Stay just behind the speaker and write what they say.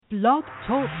Blog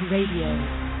Talk Radio.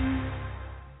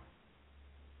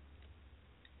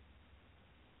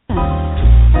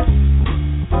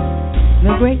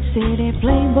 The great city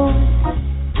playboys,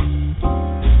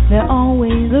 they're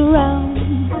always around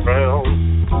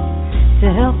to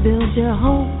help build your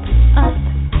hope up,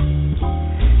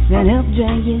 then help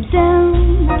drag you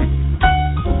down.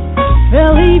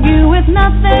 They'll leave you with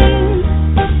nothing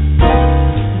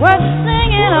worth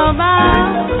singing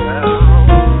about.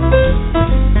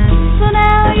 So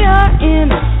now you're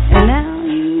in it, and now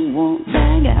you won't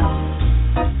bag out.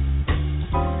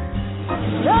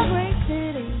 The great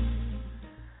city.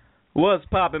 What's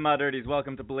poppin', my dirties?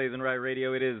 Welcome to BlazinRy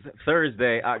Radio. It is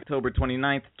Thursday, October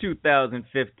 29th,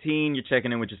 2015. You're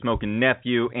checking in with your smoking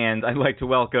nephew, and I'd like to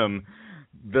welcome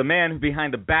the man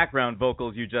behind the background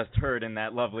vocals you just heard in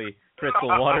that lovely crystal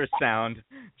water sound,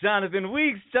 Jonathan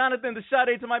Weeks. Jonathan, the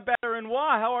Sade to my better and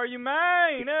why? How are you,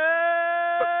 man?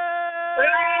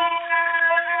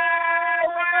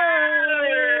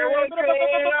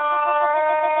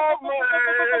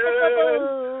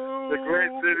 The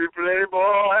great city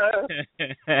playboy.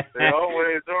 They're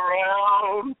always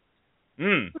around.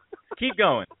 Keep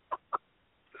going.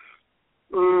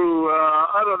 Ooh,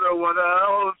 I don't know what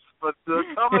else, but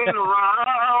coming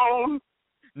around.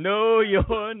 No,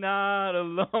 you're not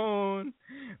alone.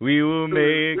 We will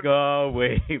make our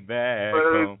way back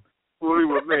home. We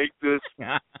will make this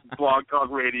Blog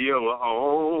Talk Radio a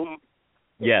home.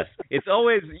 Yes. It's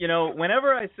always,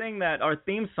 whenever I sing that, our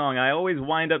theme song, I always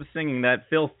wind up singing that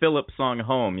Phil Phillips song,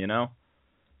 Home, It's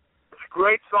a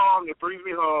great song. It brings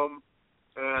me home.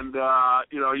 And,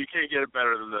 you can't get it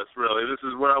better than this, really. This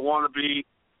is where I want to be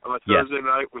on a Thursday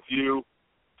night with you,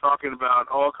 talking about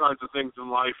all kinds of things in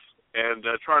life and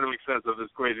trying to make sense of this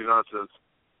crazy nonsense.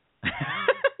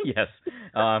 Yes.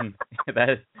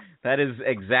 That is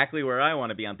exactly where I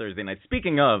want to be on Thursday night.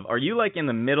 Speaking of, are you like in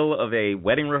the middle of a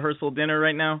wedding rehearsal dinner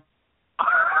right now?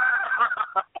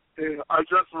 I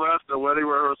just left a wedding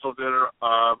rehearsal dinner.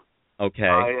 Okay.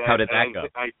 How did that go?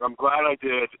 I'm glad I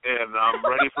did, and I'm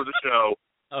ready for the show.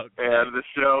 Okay. And the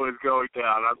show is going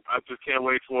down. I just can't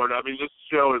wait for it. I mean, this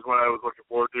show is what I was looking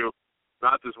forward to,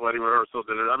 not this wedding rehearsal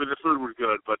dinner. I mean, the food was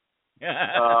good, but it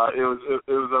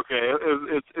was okay.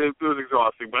 It was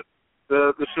exhausting, but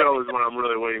the show is what I'm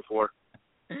really waiting for.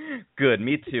 Good,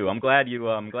 me too. I'm glad you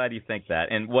think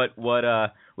that. And what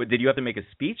did you have to make a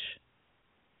speech?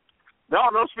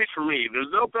 No speech for me.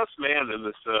 There's no best man in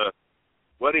this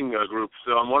wedding group,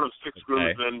 so I'm one of 6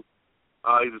 groomsmen.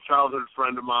 He's a childhood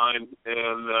friend of mine,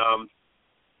 and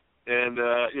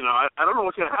I don't know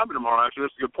what's going to happen tomorrow. Actually,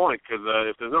 that's a good point, because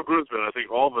if there's no groomsmen, I think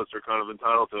all of us are kind of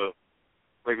entitled to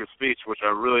make a speech, which I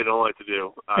really don't like to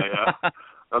do.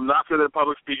 I'm not good at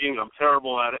public speaking. I'm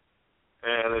terrible at it,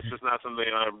 and it's just not something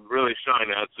I really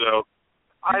shine at. So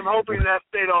I'm hoping that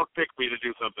they don't pick me to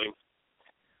do something.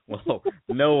 Well,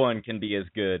 no one can be as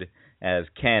good as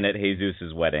Ken at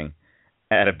Jesus' wedding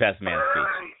at a best man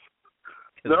speech.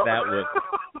 Because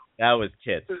that was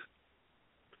tits.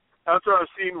 After I've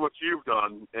seen what you've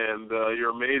done and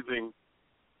your amazing,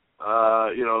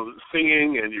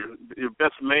 singing and your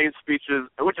best main speeches,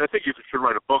 which I think you should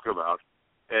write a book about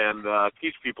and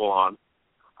teach people on.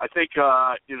 I think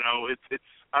it's.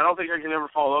 I don't think I can ever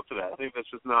follow up to that. I think that's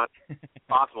just not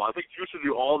possible. I think you should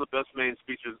do all the best main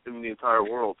speeches in the entire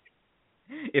world.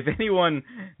 If anyone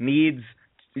needs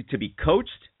to be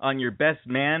coached on your best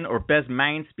man or best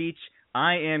main speech,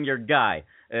 I am your guy.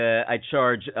 I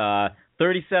charge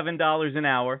 $37 an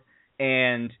hour,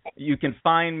 and you can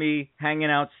find me hanging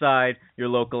outside your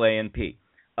local A&P.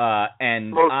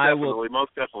 And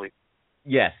Most definitely.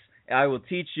 Yes, I will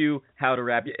teach you how to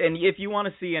rap. And if you want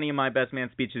to see any of my best man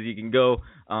speeches, you can go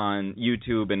on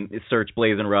YouTube and search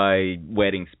BlazinRy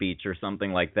wedding speech or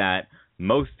something like that.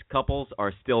 Most couples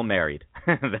are still married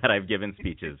that I've given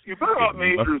speeches. You better have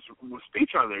Manger's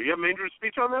speech on there. You have Manger's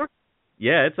speech on there?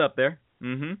 Yeah, it's up there.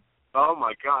 Mm-hmm. Oh,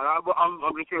 my God. I'm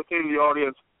just going to say to the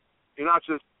audience, you're not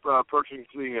just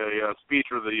purchasing a speech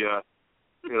or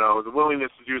the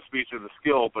willingness to do a speech or the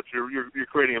skill, but you're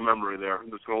creating a memory there.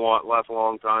 It's going to last a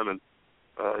long time, and,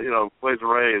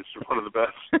 BlazinRy is one of the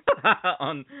best.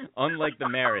 Unlike the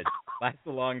marriage. Lasts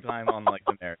a long time, unlike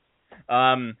the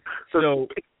marriage. So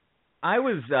I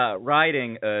was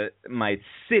riding my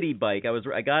city bike.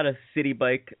 I got a city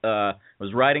bike. I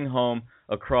was riding home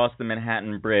across the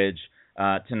Manhattan Bridge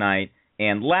tonight,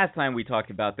 and last time we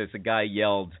talked about this, a guy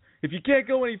yelled, "If you can't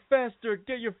go any faster,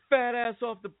 get your fat ass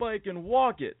off the bike and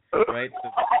walk it." Right? So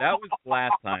that was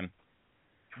last time.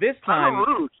 This time,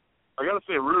 rude. I gotta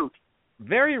say rude.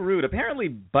 very rude. Apparently,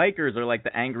 bikers are like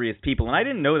the angriest people, and I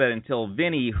didn't know that until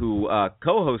Vinny, who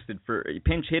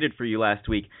pinch hitted for you last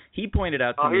week, he pointed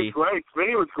out to me. Oh, he's great.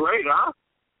 Vinny was great, huh?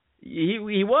 He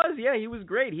was, yeah, he was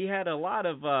great. He had a lot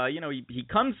of, he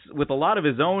comes with a lot of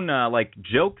his own,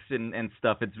 jokes and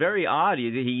stuff. It's very odd.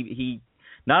 He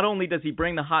not only does he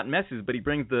bring the hot messes, but he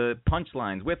brings the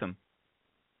punchlines with him.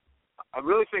 I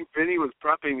really think Vinny was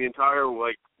prepping the entire,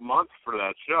 month for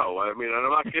that show. I mean, I'm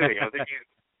not kidding. I think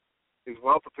he's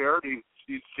well prepared.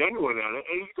 He's genuine at it.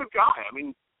 And he's a good guy. I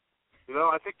mean,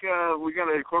 I think we got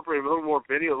to incorporate a little more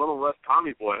Vinny, a little less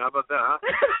Tommy Boy. How about that, huh?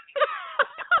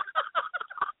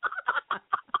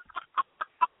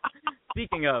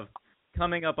 Speaking of,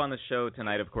 coming up on the show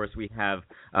tonight, of course, we have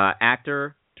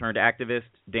actor turned activist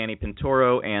Danny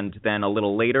Pintauro, and then a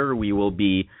little later we will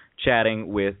be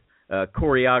chatting with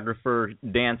choreographer,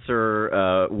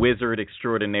 dancer, wizard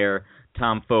extraordinaire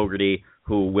Tom Fogarty,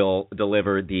 who will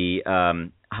deliver the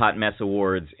Hot Mess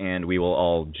Awards, and we will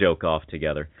all joke off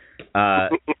together. So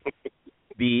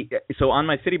on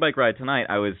my city bike ride tonight,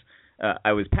 I was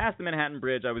past the Manhattan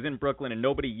Bridge. I was in Brooklyn, and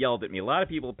nobody yelled at me. A lot of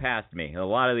people passed me. A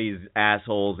lot of these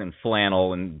assholes in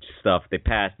flannel and stuff, they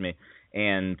passed me,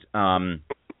 and on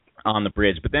the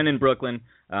bridge. But then in Brooklyn,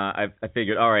 I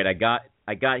figured, all right, I got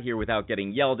here without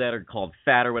getting yelled at or called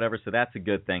fat or whatever, so that's a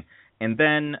good thing. And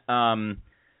then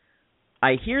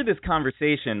I hear this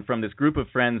conversation from this group of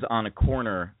friends on a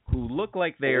corner who look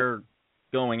like they're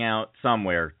going out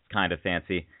somewhere kind of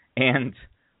fancy, and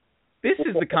this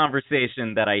is the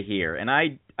conversation that I hear, and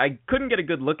I couldn't get a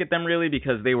good look at them really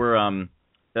because they were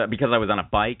because I was on a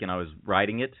bike and I was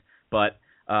riding it. But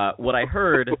what I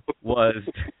heard was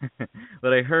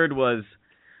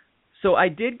so I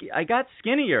got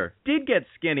skinnier. Did get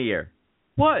skinnier.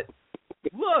 What?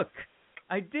 Look,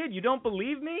 I did. You don't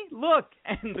believe me? Look,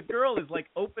 and the girl is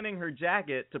opening her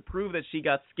jacket to prove that she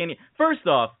got skinny. First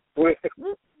off, what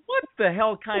the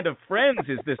hell kind of friends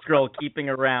is this girl keeping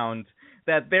around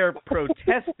that they're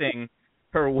protesting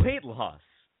her weight loss?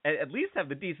 At least have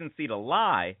the decency to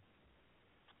lie.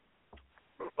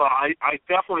 Well, I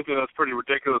definitely think that's pretty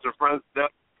ridiculous. Her friends,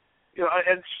 what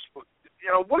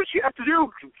does she have to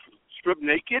do? Strip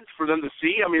naked for them to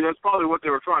see? I mean, that's probably what they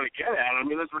were trying to get at. I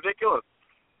mean, that's ridiculous.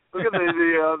 Look at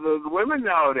the women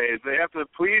nowadays. They have to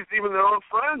please even their own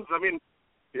friends. I mean,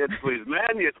 you have to please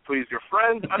men. You have to please your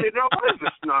friends. I mean, what is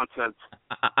this nonsense?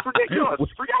 It's ridiculous.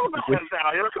 Forget about it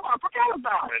now. Come on, forget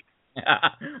about it.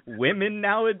 Women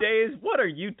nowadays? What are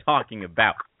you talking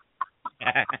about?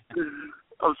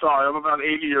 I'm sorry. I'm about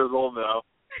 80 years old now.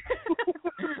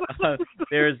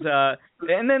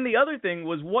 And then the other thing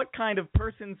was, what kind of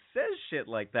person says shit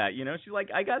like that? She's like,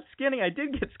 I got skinny. I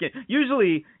did get skinny.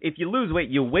 Usually, if you lose weight,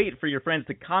 you wait for your friends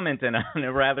to comment on it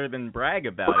rather than brag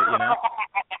about it,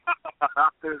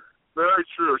 Very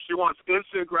true. She wants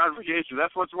instant gratification.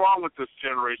 That's what's wrong with this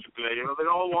generation today. They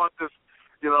all want this,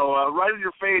 right in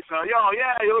your face.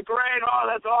 Yeah, you look great. Oh,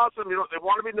 that's awesome. They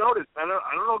want to be noticed. I don't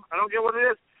know. I don't get what it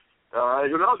is.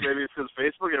 Who knows? Maybe it's because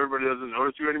Facebook, everybody doesn't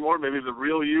notice you anymore. Maybe the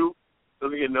real you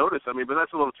doesn't get noticed. I mean, but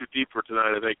that's a little too deep for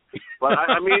tonight, I think. But I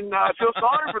feel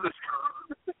sorry for this girl.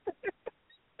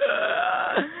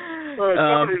 It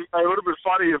would have been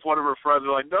funny if one of her friends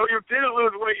were like, "No, you didn't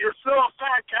lose weight. You're still a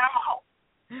fat cow."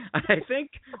 I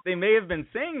think they may have been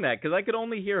saying that because I could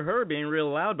only hear her being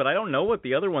real loud, but I don't know what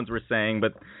the other ones were saying.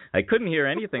 But I couldn't hear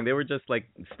anything. They were just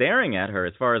staring at her,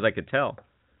 as far as I could tell.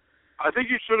 I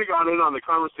think you should have gone in on the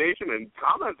conversation and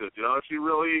commented, if she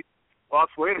really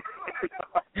lost weight.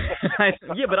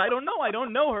 Yeah, but I don't know. I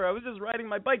don't know her. I was just riding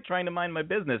my bike trying to mind my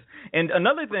business. And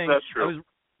another thing, that's true. I was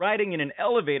riding in an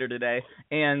elevator today,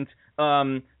 and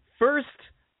first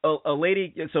a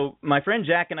lady, so my friend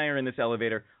Jack and I are in this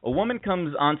elevator. A woman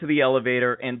comes onto the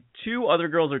elevator, and two other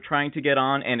girls are trying to get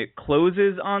on, and it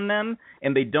closes on them,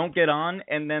 and they don't get on,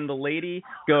 and then the lady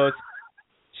goes...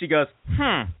 She goes,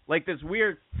 like this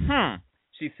weird,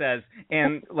 she says.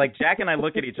 And, Jack and I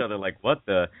look at each other like, what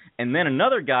the? And then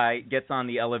another guy gets on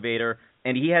the elevator,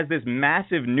 and he has this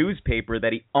massive newspaper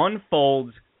that he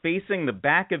unfolds facing the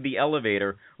back of the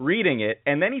elevator, reading it,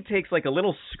 and then he takes, a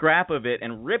little scrap of it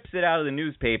and rips it out of the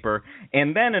newspaper.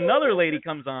 And then another lady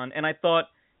comes on, and I thought,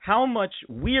 how much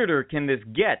weirder can this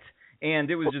get? And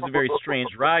it was just a very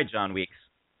strange ride, Jon Weeks.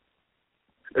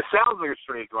 It sounds like a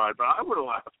strange ride, but I would have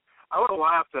laughed. I would have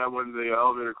laughed at when the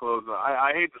elevator closed.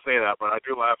 I hate to say that, but I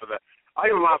do laugh at that.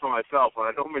 I even laugh at myself when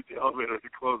I don't make the elevator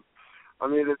to close. I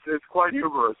mean, it's quite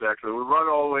humorous, actually. We run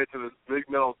all the way to this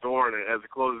big metal door, and as it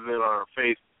closes in on our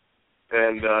face,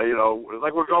 and,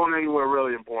 like we're going anywhere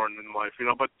really important in life,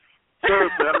 but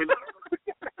seriously, I mean...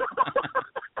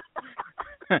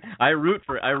 I root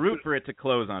for it to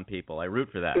close on people. I root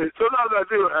for that. Sometimes I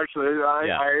do, actually.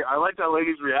 I like that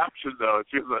lady's reaction, though.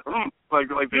 She was like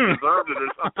they deserved it or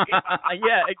something.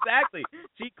 Yeah, exactly.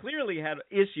 She clearly had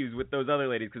issues with those other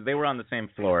ladies because they were on the same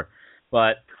floor.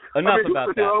 But enough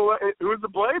about that. Who's to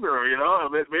blame her,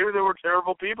 maybe they were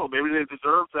terrible people. Maybe they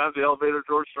deserved to have the elevator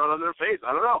door shut on their face.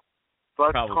 I don't know.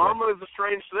 But Probably. karma is a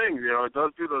strange thing. It does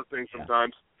do those things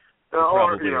sometimes.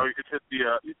 Or you could hit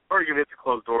the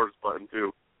closed doors button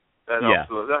too.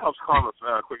 That helps karma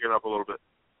quicken up a little bit.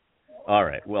 All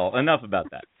right. Well, enough about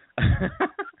that.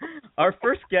 Our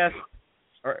first guest,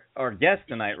 our guest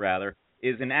tonight, rather,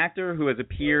 is an actor who has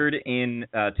appeared in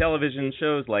television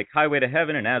shows like Highway to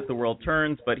Heaven and As the World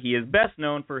Turns, but he is best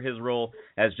known for his role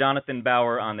as Jonathan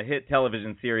Bauer on the hit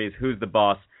television series Who's the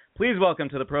Boss? Please welcome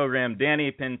to the program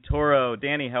Danny Pintauro.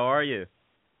 Danny, how are you?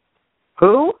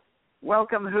 Who?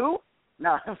 Welcome who?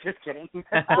 No, I'm just kidding.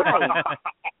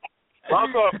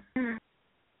 Welcome.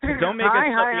 Don't make us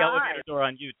shut the elevator door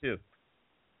on you, too.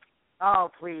 Oh,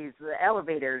 please. The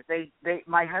elevators.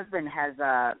 My husband has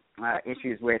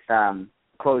issues with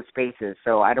closed spaces,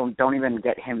 so I don't even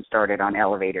get him started on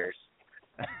elevators.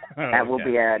 That will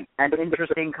be an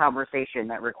interesting conversation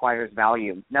that requires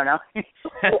volume. No.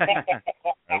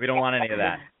 We don't want any of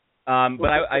that. But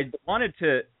I wanted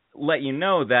to let you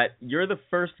know that you're the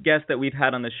first guest that we've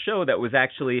had on the show that was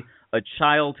actually a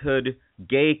childhood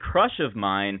gay crush of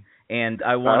mine, and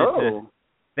I wanted to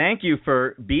thank you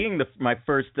for being my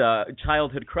first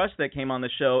childhood crush that came on the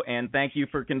show, and thank you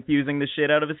for confusing the shit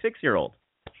out of a 6-year-old.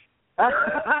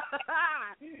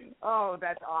 Oh,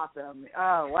 that's awesome.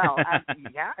 Oh, well,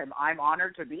 I'm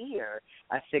honored to be here,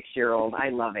 a 6-year-old. I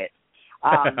love it.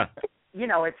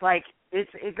 It's like,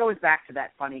 it goes back to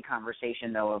that funny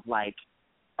conversation, though, of like,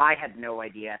 I had no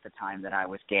idea at the time that I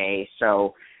was gay,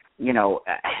 so,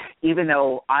 even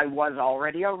though I was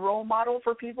already a role model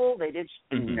for people, they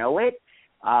didn't know it.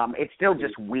 It's still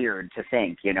just weird to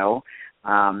think,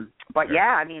 But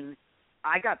yeah, I mean,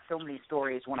 I got so many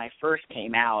stories when I first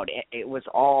came out. It was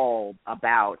all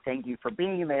about thank you for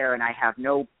being there, and I have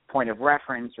no point of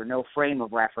reference or no frame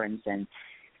of reference. And,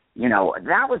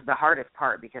 that was the hardest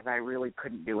part because I really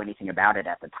couldn't do anything about it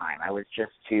at the time. I was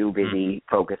just too busy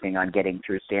focusing on getting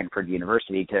through Stanford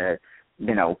University to,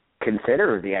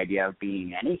 consider the idea of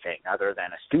being anything other than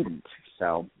a student.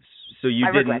 So you I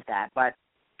regret that, but.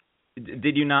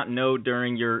 Did you not know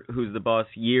during your Who's the Boss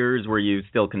years? Were you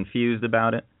still confused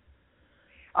about it?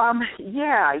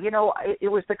 Yeah, it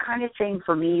was the kind of thing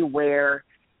for me where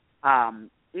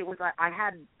it was I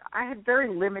had very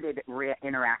limited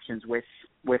interactions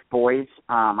with boys.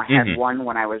 I had one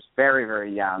when I was very,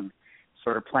 very young,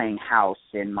 sort of playing house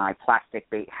in my plastic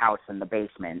house in the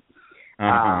basement.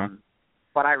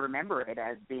 But I remember it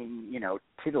as being,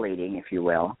 titillating, if you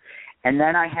will. And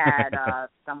then I had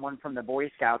someone from the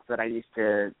Boy Scouts that I used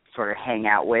to sort of hang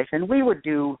out with, and we would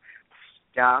do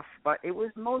stuff, but it was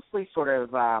mostly sort of,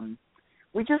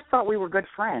 we just thought we were good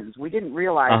friends. We didn't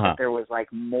realize that there was,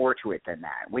 like, more to it than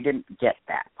that. We didn't get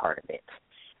that part of it.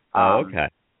 Okay.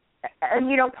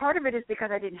 And, part of it is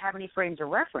because I didn't have any frames of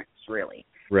reference, really.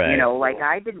 Right.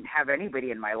 I didn't have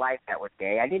anybody in my life that was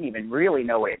gay. I didn't even really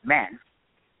know what it meant.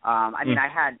 I mean, I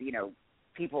had,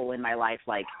 people in my life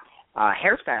like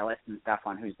hairstylists and stuff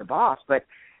on Who's the Boss, but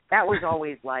that was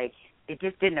always like, it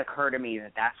just didn't occur to me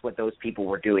that that's what those people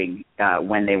were doing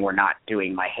when they were not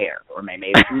doing my hair or my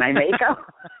makeup.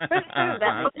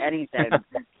 That makes any sense.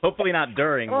 Hopefully not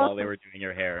during while they were doing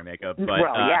your hair and makeup. But,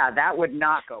 that would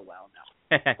not go well, no.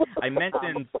 I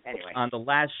mentioned on the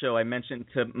last show, I mentioned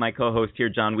to my co-host here,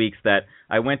 Jon Weeks, that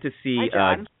I went to see...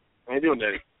 Hi, John. How you doing,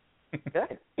 Danny?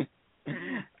 Good.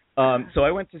 So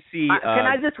I went to see... Can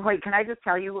I just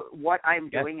tell you what I'm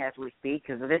doing as we speak?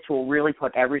 Because this will really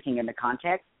put everything into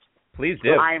context. Please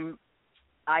do. I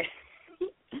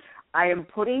am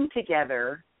putting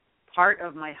together part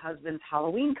of my husband's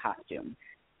Halloween costume.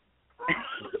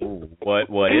 Ooh,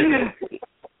 what is it?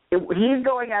 He's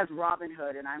going as Robin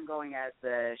Hood, and I'm going as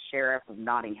the Sheriff of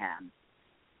Nottingham.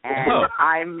 And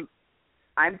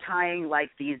I'm tying like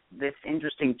this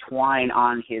interesting twine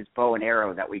on his bow and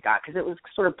arrow that we got because it was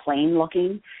sort of plain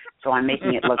looking, so I'm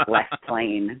making it look less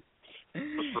plain.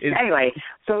 Anyway,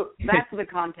 so that's the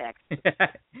context.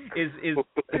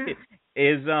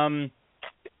 Is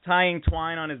tying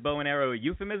twine on his bow and arrow a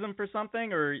euphemism for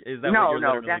something, or is that what you're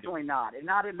literally definitely doing? not.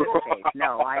 Not in this case.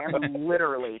 No, I am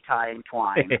literally tying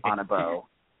twine on a bow.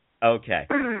 Okay.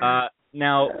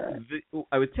 Now,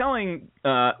 I was telling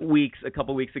Weeks a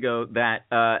couple weeks ago that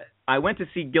I went to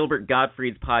see Gilbert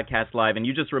Gottfried's podcast live, and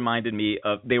you just reminded me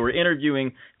of they were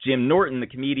interviewing Jim Norton, the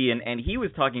comedian, and he was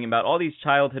talking about all these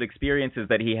childhood experiences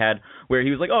that he had where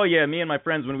he was like, oh, yeah, me and my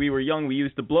friends, when we were young, we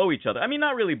used to blow each other. I mean,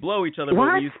 not really blow each other,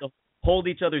 but we used to hold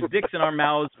each other's dicks in our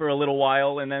mouths for a little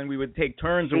while, and then we would take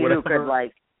turns or whatever. Could,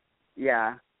 like,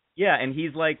 yeah. Yeah, and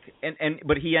he's like,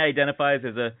 but he identifies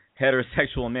as a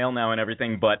heterosexual male now and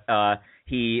everything, but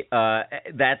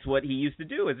that's what he used to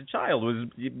do as a child, was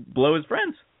blow his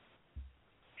friends.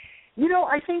 You know,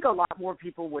 I think a lot more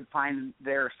people would find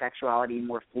their sexuality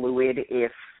more fluid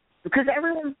because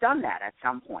everyone's done that at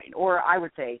some point, or I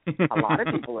would say a lot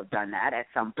of people have done that at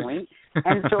some point.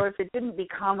 And so if it didn't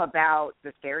become about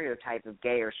the stereotype of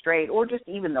gay or straight, or just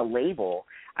even the label,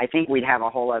 I think we'd have a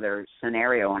whole other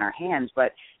scenario in our hands.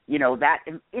 But, you know, that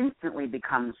instantly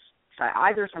becomes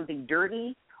either something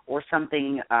dirty or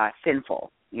something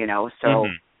sinful, you know, so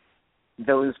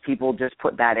those people just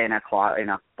put that in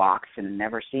a box and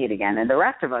never see it again. And the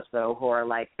rest of us, though, who are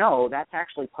like, no, that's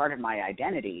actually part of my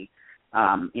identity,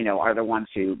 you know, are the ones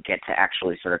who get to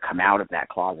actually sort of come out of that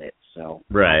closet. So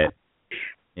right,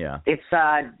 yeah, it's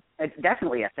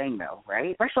definitely a thing, though,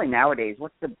 right? Especially nowadays.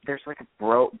 There's like a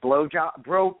bro job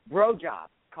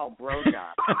called bro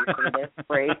job. You heard this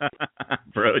phrase?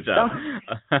 Bro job.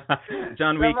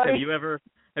 Jon Weeks,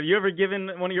 have you ever given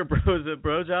one of your bros a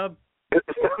bro job?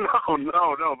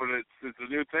 No, but it's a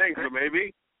new thing, so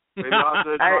maybe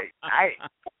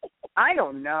I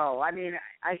don't know. I mean,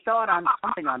 I saw it on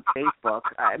something on Facebook.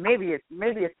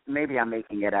 Maybe I'm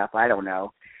making it up. I don't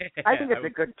know. I think it's a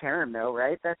good term, though,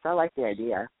 right? I like the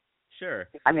idea. Sure.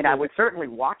 I mean, I would certainly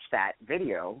watch that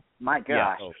video. My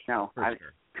gosh, yeah, sure.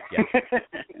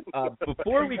 Yeah.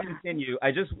 Before we continue,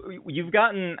 you've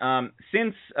gotten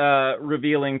since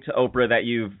revealing to Oprah that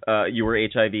you were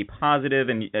HIV positive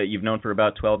and you've known for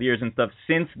about 12 years and stuff.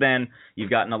 Since then, you've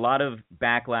gotten a lot of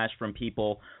backlash from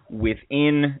people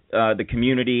within the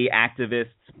community, activists,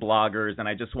 bloggers, and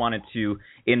I just wanted to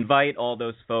invite all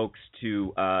those folks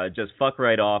to just fuck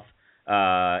right off,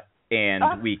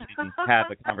 and we can have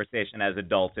a conversation as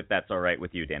adults if that's all right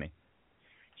with you, Danny.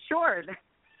 Sure.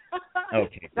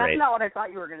 Okay, That's great. not what I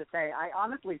thought you were going to say. I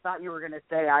honestly thought you were going to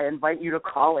say, I invite you to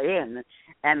call in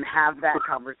and have that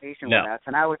conversation with us.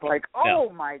 And I was like,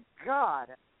 my God.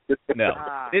 No.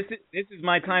 This is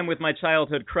my time with my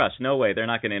childhood crush. No way. They're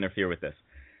not going to interfere with this.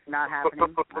 Not happening?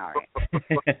 All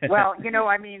right. Well, you know,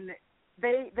 I mean,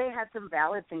 they had some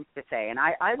valid things to say. And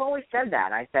I've always said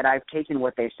that. I said I've taken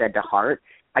what they've said to heart.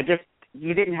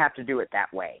 You didn't have to do it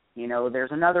that way. You know,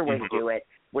 there's another way to do it,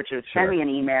 which is send me an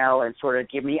email and sort of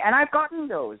give me, and I've gotten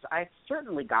those. I've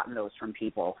certainly gotten those from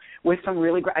people with some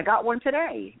really great, I got one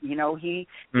today. You know, he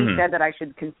said that I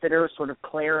should consider sort of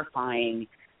clarifying,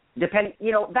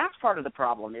 you know, that's part of the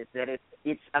problem is that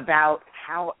it's about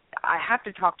how I have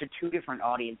to talk to two different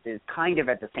audiences kind of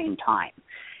at the same time.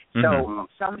 So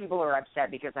some people are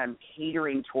upset because I'm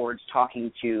catering towards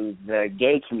talking to the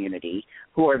gay community,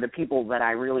 who are the people that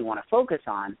I really want to focus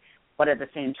on, but at the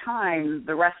same time,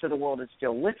 the rest of the world is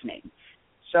still listening.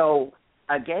 So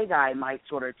a gay guy might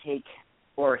sort of take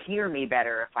or hear me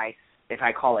better if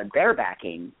I call it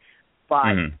barebacking, but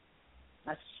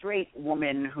a straight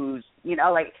woman who's, you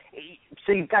know, like,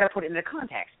 so you've got to put it into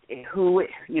context. Who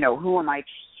am I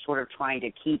sort of trying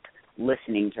to keep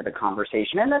listening to the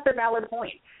conversation? And that's a valid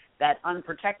point, that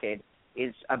unprotected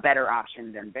is a better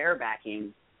option than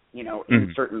barebacking, you know,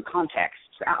 in certain contexts.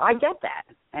 I get that,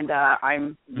 and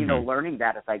I'm, you know, learning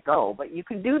that as I go. But you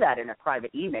can do that in a private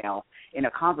email, in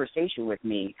a conversation with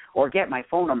me, or get my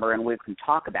phone number and we can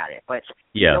talk about it. But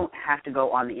you don't have to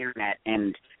go on the internet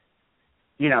and,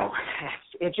 you know,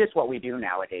 it's just what we do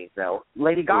nowadays, though.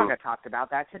 Lady Gaga talked about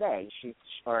that today.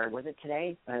 Or was it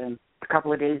today? A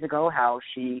couple of days ago, how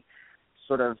she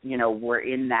sort of, you know, we're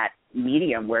in that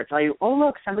medium where it's like, oh,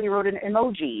 look, somebody wrote an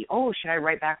emoji. Oh, should I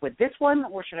write back with this one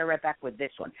or should I write back with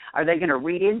this one? Are they going to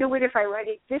read into it if I write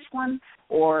it this one?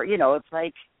 Or, you know, it's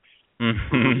like you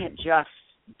can't just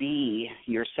be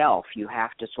yourself. You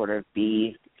have to sort of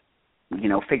be, you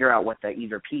know, figure out what the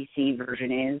either PC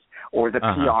version is or the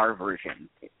PR version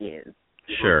is.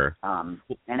 Sure. And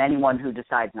anyone who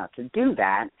decides not to do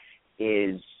that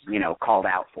is, you know, called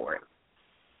out for it.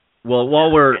 Well,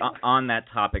 while we're on that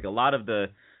topic, a lot of the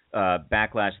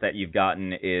backlash that you've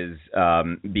gotten is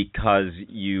because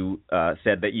you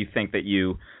said that you think that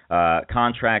you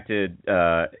contracted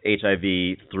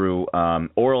HIV through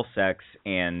oral sex,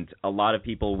 and a lot of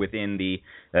people within the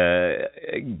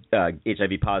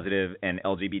HIV positive and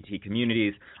LGBT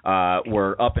communities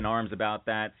were up in arms about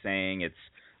that, saying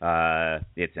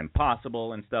it's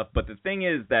impossible and stuff. But the thing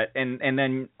is that, and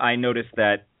then I noticed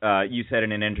that you said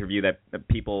in an interview that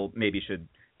people maybe should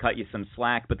cut you some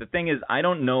slack. But the thing is, I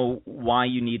don't know why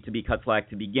you need to be cut slack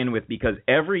to begin with, because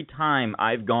every time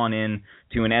I've gone in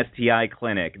to an STI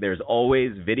clinic, there's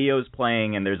always videos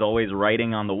playing and there's always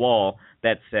writing on the wall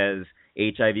that says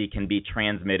HIV can be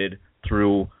transmitted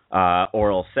through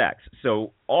oral sex.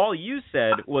 So all you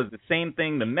said was the same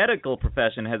thing the medical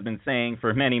profession has been saying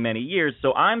for many, many years.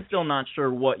 So I'm still not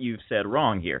sure what you've said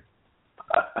wrong here.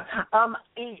 I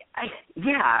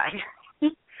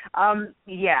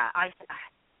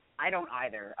don't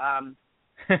either. I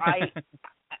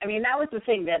mean, that was the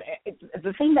thing that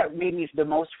made me the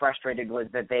most frustrated was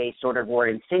that they sort of were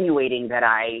insinuating that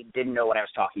I didn't know what I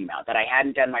was talking about, that I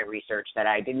hadn't done my research, that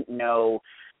I didn't know,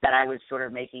 that I was sort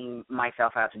of making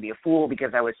myself out to be a fool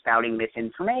because I was spouting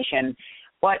misinformation.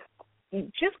 But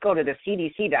you just go to the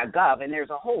CDC.gov and there's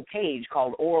a whole page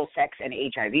called Oral Sex and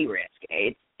HIV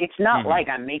Risk. It's not like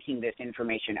I'm making this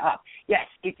information up. Yes,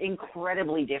 it's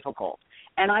incredibly difficult,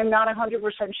 and I'm not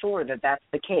 100% sure that that's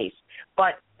the case,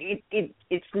 but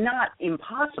it's not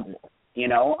impossible, you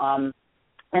know.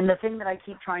 And the thing that I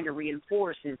keep trying to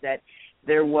reinforce is that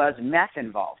there was meth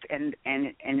involved, and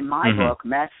in my book,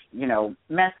 meth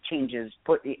changes,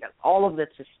 put all of the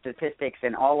statistics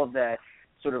and all of the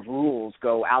sort of rules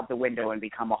go out the window and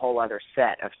become a whole other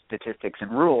set of statistics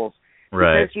and rules.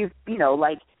 Right. Because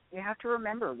you have to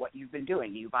remember what you've been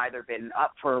doing. You've either been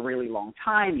up for a really long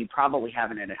time. You probably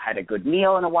haven't had a good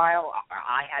meal in a while.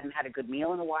 I hadn't had a good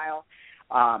meal in a while.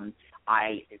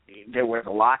 There was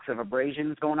lots of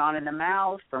abrasions going on in the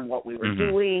mouth from what we were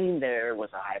doing. There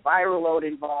was a high viral load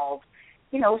involved.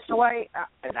 You know, so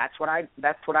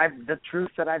the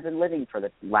truth that I've been living for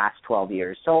the last 12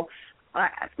 years. So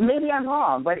maybe I'm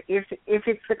wrong, but if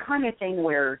it's the kind of thing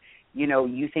where, you know,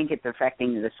 you think it's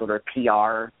affecting the sort of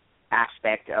PR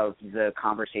aspect of the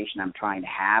conversation I'm trying to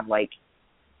have, like,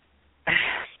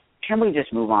 can we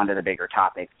just move on to the bigger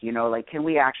topics? You know, like, can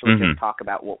we actually just talk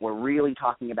about what we're really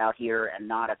talking about here and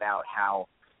not about how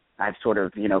I've sort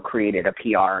of, you know, created a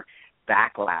PR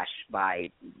backlash by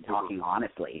talking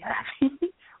honestly?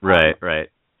 Right.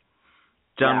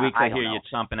 Jon Weeks, I hear know. you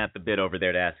chomping at the bit over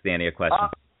there to ask Danny a question.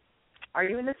 Are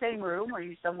you in the same room or are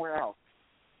you somewhere else?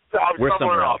 I'm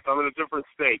somewhere else. I'm in a different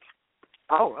state.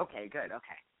 Oh, okay, good,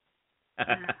 okay.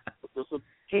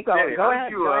 Keep going. Go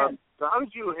ahead. So how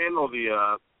did you handle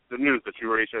the news that you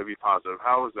were HIV positive?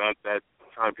 How was that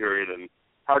time period, and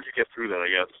how did you get through that, I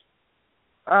guess?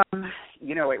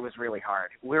 You know, it was really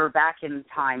hard. We were back in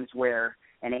times where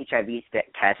an HIV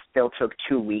test still took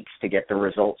 2 weeks to get the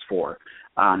results for.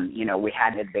 You know, we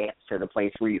hadn't advanced to the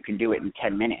place where you can do it in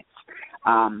 10 minutes.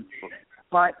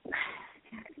 But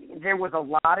there was a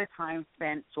lot of time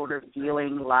spent sort of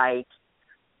feeling like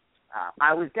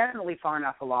I was definitely far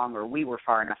enough along, or we were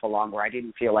far enough along, where I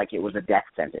didn't feel like it was a death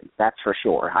sentence. That's for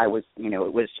sure. I was, you know,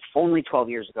 it was only 12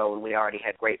 years ago, and we already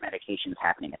had great medications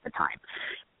happening at the time.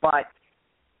 But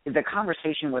the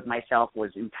conversation with myself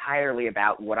was entirely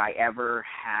about, would I ever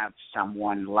have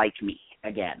someone like me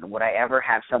again? Would I ever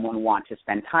have someone want to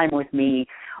spend time with me?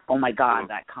 Oh, my God,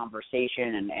 that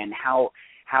conversation, and how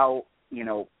you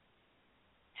know,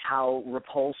 how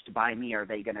repulsed by me are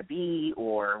they going to be,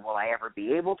 or will I ever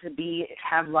be able to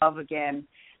have love again?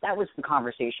 That was the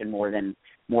conversation more than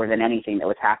anything that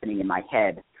was happening in my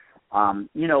head.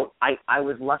 You know, I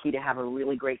was lucky to have a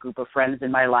really great group of friends in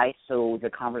my life, so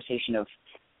the conversation of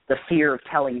the fear of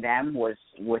telling them was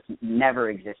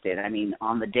never existed. I mean,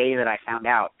 on the day that I found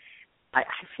out, I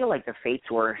feel like the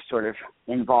fates were sort of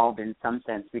involved in some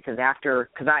sense, because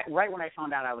right when I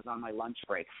found out, I was on my lunch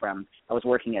break I was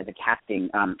working as a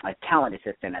talent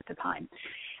assistant at the time,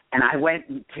 and I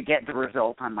went to get the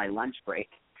result on my lunch break,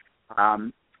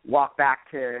 walked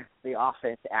back to the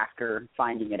office after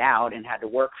finding it out, and had to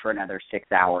work for another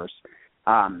 6 hours,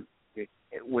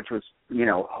 which was, you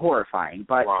know, horrifying.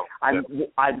 But wow. I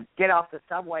get off the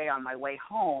subway on my way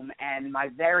home, and my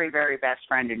very, very best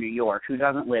friend in New York, who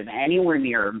doesn't live anywhere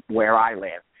near where I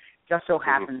live, just so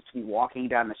happens to be walking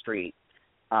down the street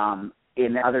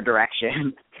in the other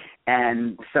direction.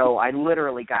 And so I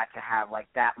literally got to have, like,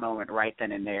 that moment right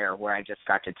then and there where I just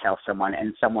got to tell someone,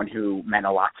 and someone who meant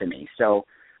a lot to me. So,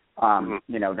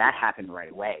 you know, that happened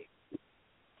right away.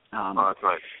 That's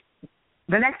nice.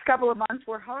 The next couple of months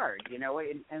were hard, you know,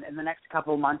 and the next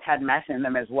couple of months had meth in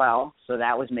them as well, so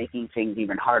that was making things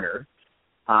even harder.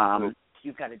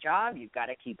 You've got a job, you've got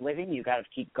to keep living, you've got to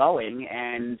keep going,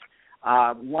 and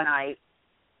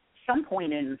some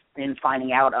point in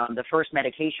finding out, the first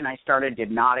medication I started did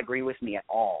not agree with me at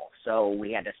all, so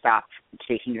we had to stop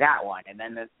taking that one, and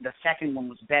then the second one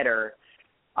was better,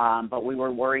 but we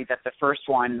were worried that the first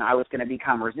one, I was going to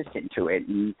become resistant to it,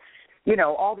 and you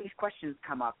know, all these questions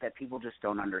come up that people just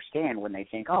don't understand when they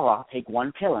think, oh, I'll take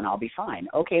one pill and I'll be fine.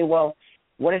 Okay, well,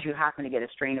 what if you happen to get a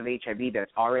strain of HIV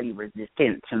that's already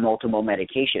resistant to multiple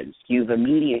medications? You've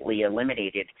immediately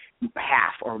eliminated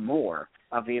half or more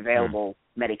of the available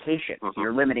medications.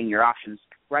 You're limiting your options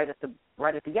right at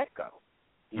the get-go.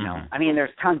 You know, I mean,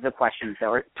 there's tons of questions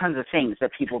or tons of things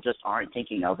that people just aren't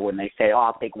thinking of when they say, "Oh,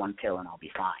 I'll take one pill and I'll be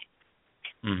fine."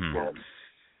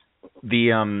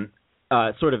 The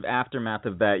sort of aftermath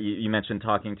of that, you mentioned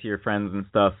talking to your friends and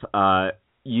stuff. I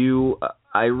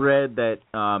read that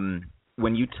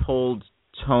when you told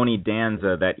Tony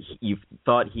Danza that you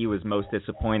thought he was most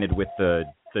disappointed with the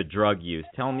drug use.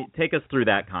 Take us through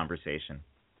that conversation.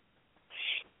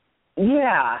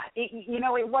 Yeah,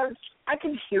 it was, I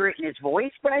can hear it in his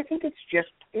voice, but I think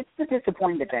it's the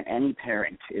disappointment that any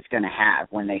parent is going to have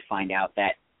when they find out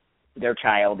that their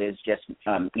child is just,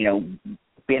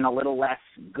 been a little less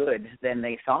good than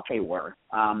they thought they were.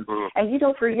 And,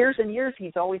 for years and years,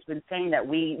 he's always been saying that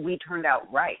we turned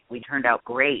out right. We turned out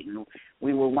great, and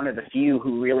we were one of the few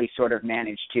who really sort of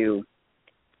managed to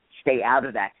stay out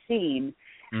of that scene.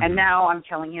 And now I'm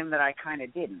telling him that I kind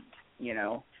of didn't,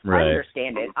 Right. I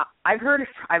understand it. I've heard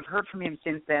from him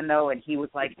since then, though, and he was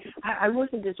like, I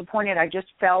wasn't disappointed. I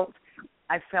felt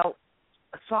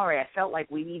sorry. I felt like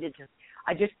we needed to.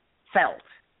 I just felt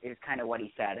is kind of what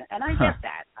he said, and I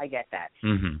get that.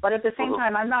 But at the same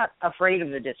time, I'm not afraid of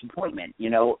the disappointment.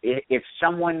 If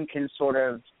someone can sort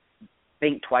of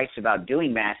think twice about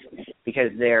doing meth because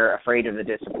they're afraid of the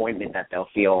disappointment that they'll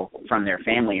feel from their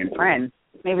family and friends,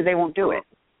 maybe they won't do it.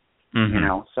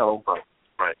 So.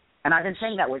 Right. And I've been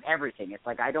saying that with everything. It's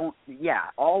like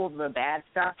all of the bad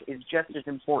stuff is just as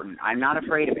important. I'm not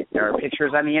afraid of it. There are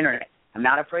pictures on the internet. I'm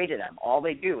not afraid of them. All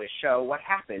they do is show what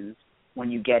happens when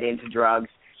you get into drugs,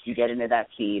 you get into that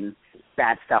scene,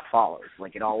 bad stuff follows,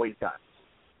 like it always does.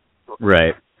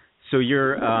 Right. So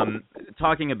you're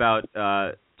talking about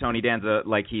Tony Danza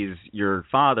like he's your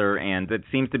father, and it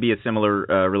seems to be a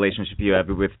similar relationship you have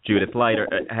with Judith Light.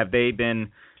 Have they been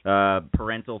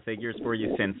parental figures for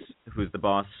you since Who's the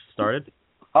Boss started?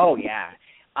 Oh yeah,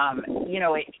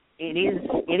 it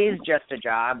is just a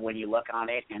job when you look on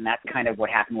it, and that's kind of what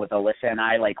happened with Alyssa and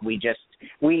I. Like we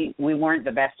weren't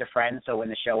the best of friends, so when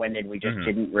the show ended, we just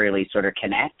didn't really sort of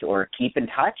connect or keep in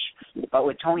touch. But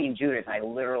with Tony and Judith, I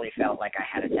literally felt like I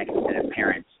had a second set of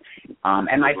parents,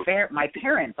 and my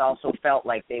parents also felt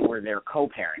like they were their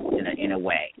co-parents in a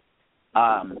way.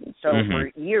 So for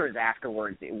years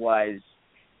afterwards, it was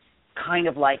kind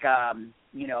of like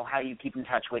how you keep in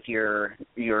touch with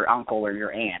your uncle or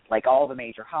your aunt, like all the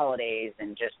major holidays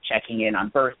and just checking in on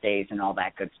birthdays and all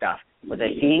that good stuff. Was I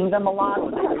seeing them a lot?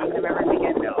 Was I seeing them every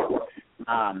weekend? No.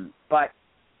 But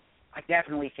I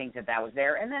definitely think that was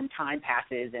there. And then time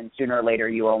passes, and sooner or later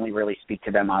you only really speak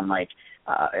to them on like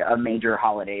a major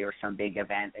holiday or some big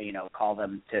event. Call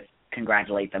them to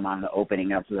congratulate them on the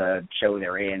opening of the show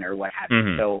they're in or what have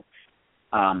you. So,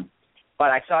 but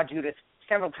I saw Judith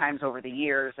several times over the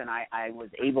years, and I was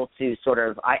able to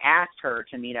I asked her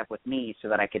to meet up with me so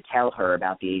that I could tell her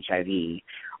about the HIV.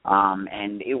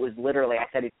 And it was literally, I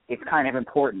said, it's kind of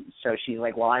important. So she's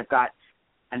like, well, I've got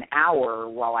an hour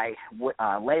while I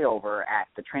lay over at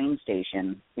the train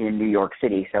station in New York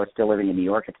City. So I was still living in New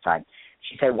York at the time.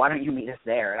 She said, why don't you meet us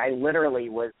there? And I literally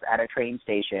was at a train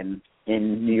station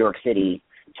in New York City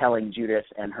telling Judith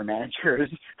and her managers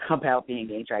about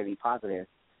being HIV positive.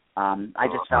 I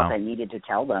just felt I needed to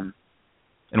tell them.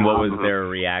 And what was their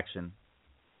reaction?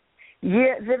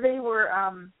 Yeah, they were.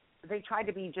 They tried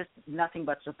to be just nothing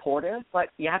but supportive, but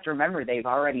you have to remember they've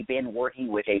already been working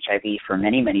with HIV for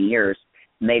many, many years,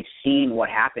 and they've seen what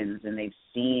happens, and they've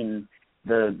seen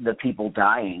the people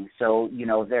dying. So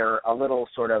they're a little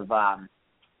sort of.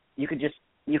 You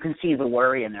can see the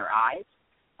worry in their eyes,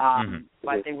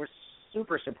 but they were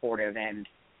super supportive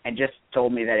and just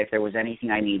told me that if there was anything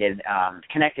I needed,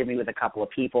 connected me with a couple of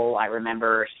people. I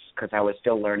remember because I was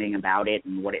still learning about it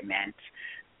and what it meant.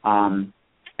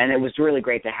 And it was really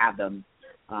great to have them.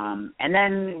 And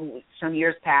then some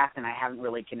years passed and I haven't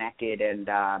really connected and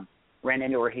ran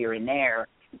into her here and there,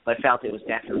 but felt it was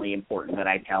definitely important that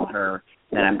I tell her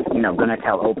that I'm, going to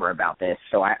tell Oprah about this.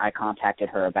 So I contacted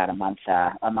her about a month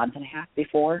and a half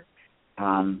before.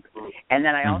 And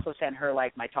then I also sent her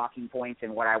like my talking points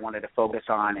and what I wanted to focus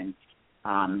on,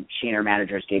 and she and her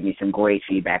managers gave me some great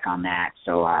feedback on that.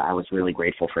 So I was really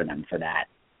grateful for them for that.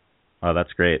 Oh,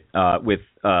 that's great. With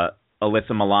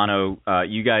Alyssa Milano,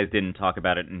 you guys didn't talk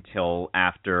about it until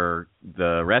after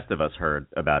the rest of us heard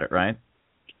about it, right?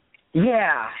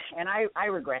 Yeah, and I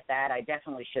regret that. I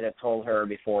definitely should have told her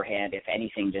beforehand, if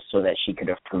anything, just so that she could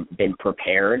have been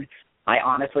prepared. I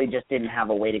honestly just didn't have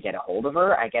a way to get a hold of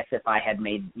her. I guess if I had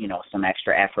made, some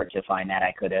extra effort to find that,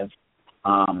 I could have.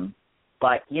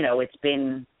 But, it's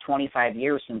been 25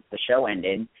 years since the show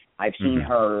ended. I've seen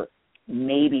her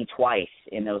maybe twice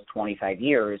in those 25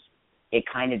 years. It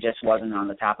kind of just wasn't on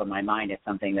the top of my mind as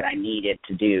something that I needed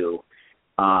to do.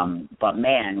 But,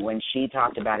 man, when she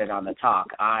talked about it on the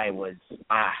talk, I was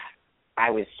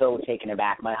so taken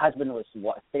aback. My husband was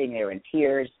sitting there in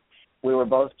tears. We were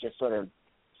both just sort of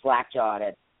slack-jawed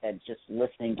at just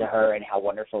listening to her and how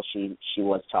wonderful she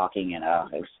was talking. And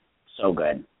it was so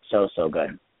good. So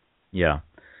good. Yeah.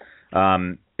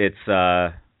 And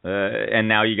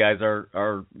now you guys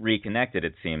are reconnected,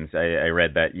 it seems. I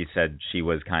read that you said she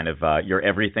was kind of your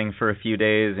everything for a few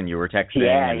days, and you were texting.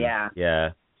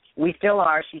 Yeah. We still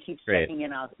are. She keeps checking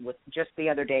in. Just the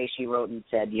other day, she wrote and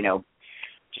said,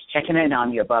 just checking in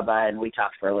on you, Bubba, and we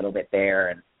talked for a little bit there.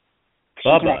 And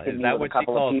Bubba, is that what she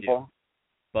called you?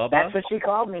 Bubba? That's what she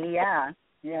called me, yeah.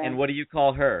 And what do you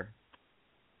call her?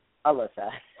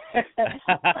 Alyssa.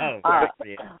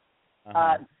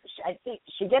 I think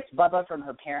she gets Bubba from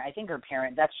her parent. I think her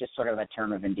parent, that's just sort of a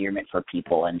term of endearment for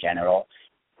people in general,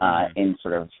 in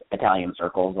sort of Italian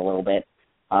circles a little bit.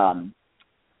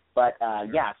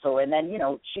 So, and then,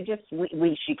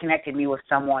 she connected me with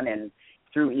someone, and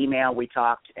through email we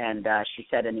talked, and she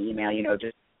said in the email,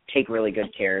 just take really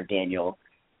good care of Daniel.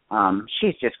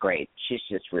 She's just great. She's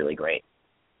just really great.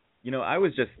 I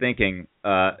was just thinking,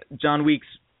 Jon Weeks,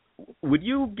 would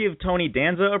you give Tony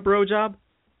Danza a bro job?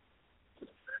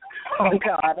 Oh,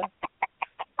 God.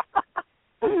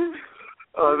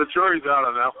 The jury's out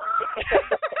on that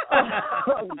one.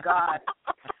 Oh, God.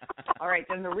 All right,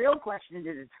 then the real question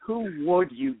is, who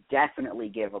would you definitely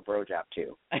give a bro job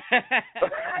to?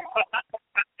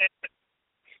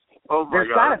 Oh, my There's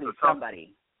God. There's got to be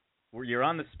somebody. Well, you're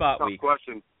on the spot, Tough Weeks.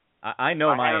 question. I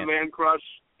know my answer.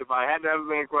 If I had to have a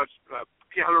man crush,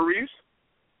 Keanu Reeves?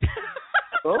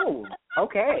 Oh,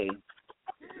 okay.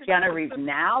 Keanu Reeves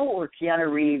now or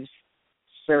Keanu Reeves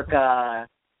circa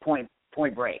Point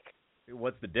Break?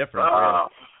 What's the difference, really?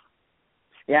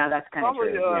 Yeah, that's kind of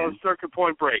true. Probably circa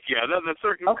Point Break. Yeah, that's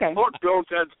circa. Okay. Bill and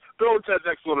Ted's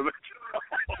Excellent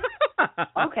Adventure.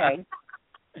 Okay.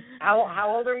 How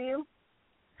old are you?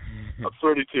 I'm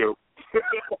 32.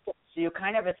 So you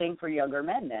kind of have a thing for younger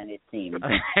men, then, it seems.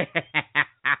 Well,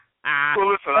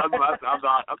 listen, I'm a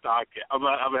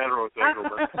heterosexual.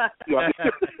 But, yeah.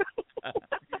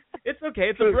 It's okay.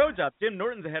 It's a bro job. Jim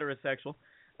Norton's a heterosexual.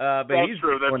 But That's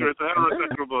true. It's a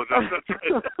heterosexual bro job. That's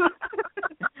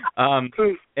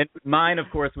right. And mine, of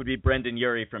course, would be Brendan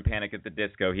Urie from Panic at the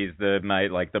Disco. He's the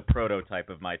prototype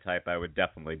of my type. I would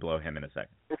definitely blow him in a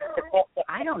second.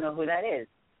 I don't know who that is.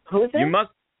 Who is it? You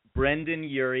must. Brendan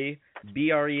Urie,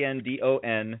 Brendon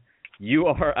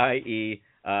Urie,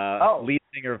 lead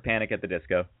singer of Panic at the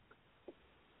Disco.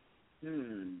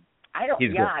 I don't.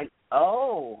 He's yeah.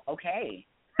 Okay.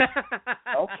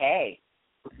 Okay.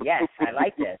 Yes, I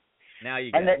like this. Now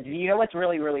you get it. You know what's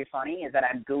really, really funny is that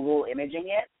I'm Google imaging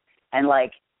it, and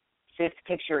fifth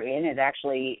picture in is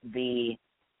actually the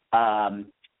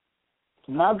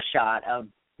mugshot of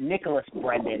Nicholas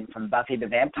Brendan from Buffy the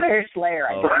Vampire Slayer.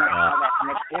 I don't know how that's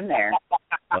mixed in there.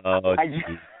 Oh,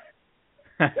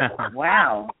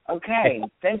 wow. Okay.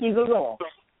 Thank you, Google.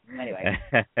 Anyway.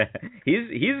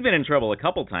 He's been in trouble a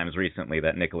couple times recently,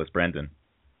 that Nicholas Brendan.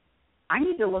 I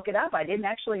need to look it up. I didn't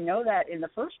actually know that in the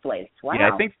first place. Wow.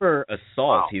 Yeah, I think for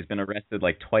assault, he's been arrested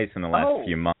twice in the last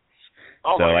few months.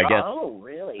 Oh, so I guess. Oh,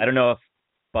 really? I don't know if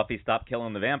Buffy stopped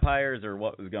killing the vampires or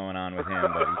what was going on with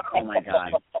him. But oh, my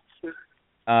God.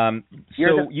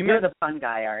 You're the fun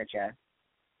guy, aren't you?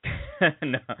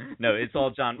 No, it's all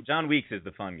Jon Weeks is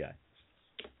the fun guy.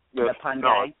 The fun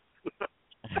guy.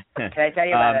 Can I tell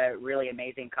you about a really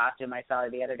amazing costume I saw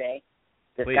the other day?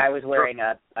 This guy was wearing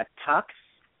a tux,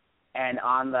 and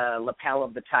on the lapel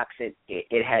of the tux,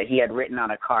 he had written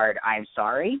on a card, "I'm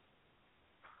sorry."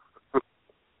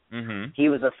 Mm-hmm. He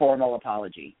was a formal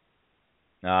apology.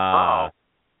 Aha.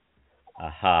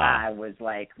 I was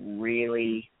like,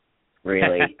 really?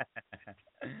 Really?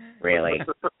 Really?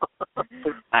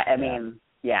 I mean,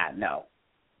 yeah, no.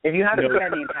 If you have to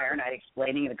spend the entire night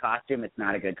explaining the costume, it's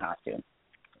not a good costume.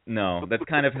 No, that's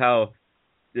kind of how,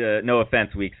 no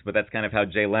offense, Weeks, but that's kind of how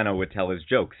Jay Leno would tell his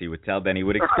jokes. He would tell, then he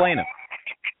would explain them.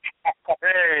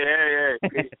 Hey.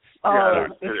 Oh,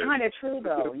 it's kind of true,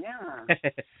 though, yeah.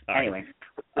 Anyway.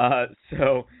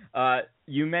 So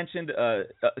you mentioned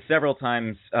several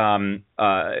times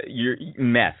your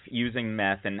using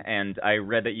meth, and I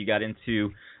read that you got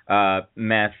into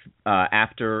meth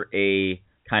after a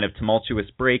kind of tumultuous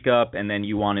breakup, and then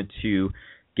you wanted to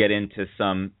get into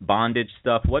some bondage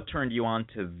stuff. What turned you on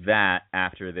to that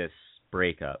after this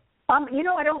breakup? You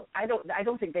know, I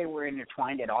don't think they were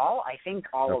intertwined at all. I think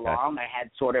all along I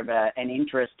had sort of an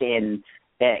interest in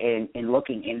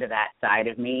looking into that side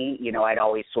of me. You know, I'd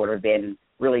always sort of been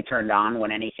really turned on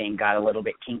when anything got a little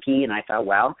bit kinky, and I thought,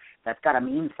 well, that's got to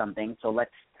mean something. So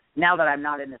now that I'm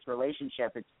not in this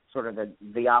relationship, it's sort of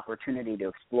the opportunity to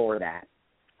explore that.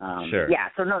 Sure. Yeah,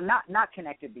 so no, not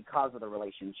connected because of the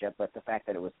relationship, but the fact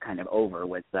that it was kind of over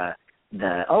with and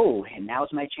now's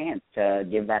my chance to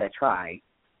give that a try.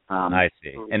 I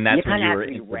see. And that's when you were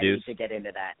introduced? Ready to get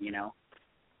into that, you know?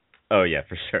 Oh, yeah,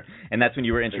 for sure. And that's when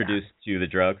you were introduced to the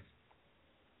drugs?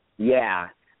 Yeah.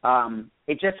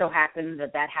 It just so happened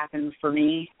that happened for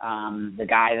me. The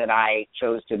guy that I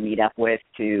chose to meet up with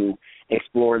to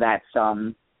explore that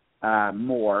some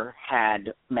more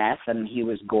had meth, and he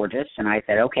was gorgeous, and I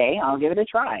said, okay, I'll give it a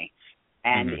try.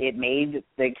 And it made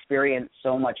the experience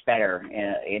so much better,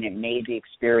 and it made the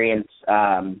experience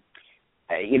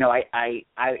you know, I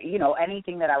you know,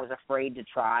 anything that I was afraid to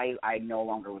try, I no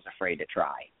longer was afraid to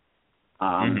try.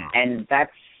 And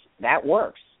that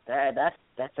works.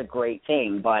 That's a great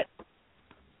thing, but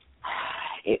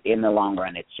in the long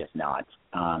run, it's just not.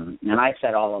 And I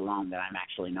said all along that I'm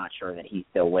actually not sure that he's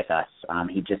still with us.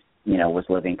 He just, you know, was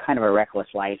living kind of a reckless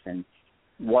life and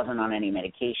wasn't on any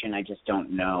medication. I just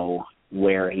don't know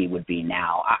where he would be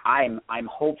now. I'm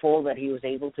hopeful that he was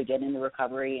able to get into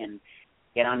recovery and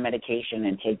get on medication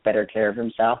and take better care of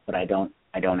himself, but I don't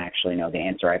actually know the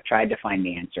answer. I've tried to find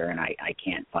the answer, and I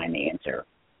can't find the answer.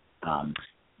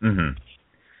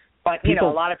 But, you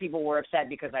know, a lot of people were upset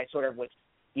because I sort of was,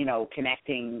 you know,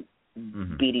 connecting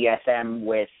BDSM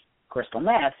with crystal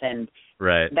meth, and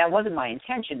that wasn't my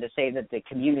intention to say that the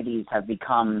communities have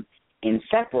become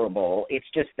inseparable. It's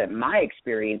just that my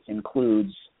experience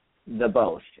includes the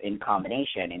both in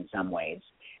combination in some ways.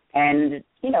 And,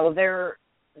 you know,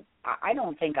 I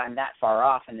don't think I'm that far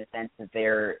off in the sense that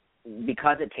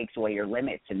because it takes away your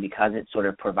limits and because it sort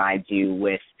of provides you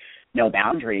with no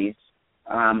boundaries,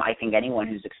 I think anyone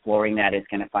who's exploring that is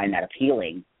going to find that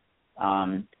appealing.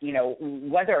 You know,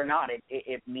 whether or not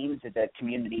it means that the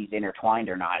community is intertwined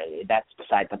or not, that's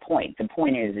beside the point. The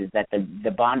point is that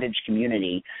the bondage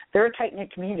community, they're a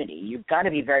tight-knit community. You've got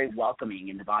to be very welcoming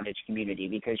in the bondage community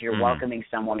because you're welcoming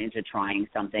someone into trying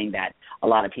something that a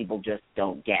lot of people just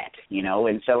don't get, you know.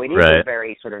 And so it is a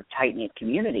very sort of tight-knit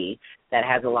community that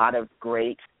has a lot of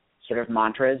great sort of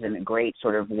mantras and great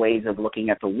sort of ways of looking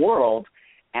at the world.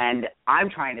 And I'm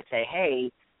trying to say, hey,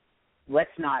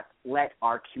 let's not let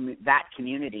that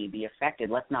community be affected.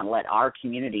 Let's not let our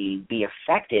community be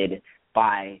affected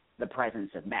by the presence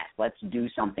of meth. Let's do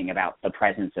something about the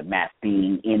presence of meth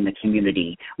being in the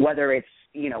community. Whether it's,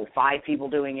 you know, 5 people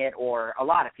doing it or a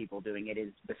lot of people doing it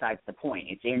is besides the point.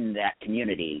 It's in that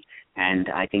community, and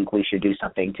I think we should do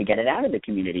something to get it out of the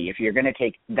community. If you're going to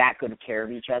take that good care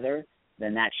of each other,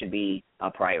 then that should be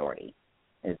a priority,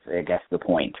 is, I guess, the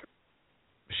point.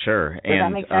 Sure. Does that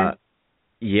make sense?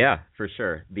 Yeah, for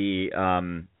sure.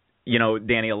 You know,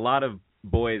 Danny, a lot of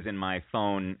boys in my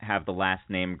phone have the last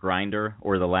name Grinder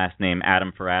or the last name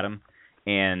Adam for Adam.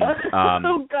 And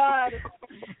oh, God.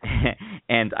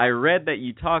 And I read that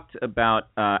you talked about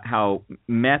how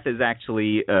meth is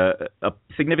actually a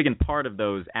significant part of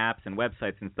those apps and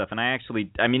websites and stuff. And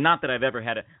I mean, not that I've ever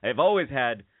had I've always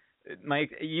had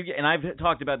and I've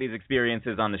talked about these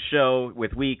experiences on the show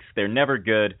with Weeks. They're never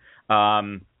good.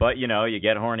 But, you know, you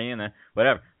get horny and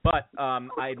whatever. But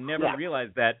I never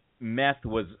realized that meth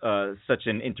was such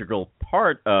an integral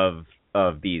part of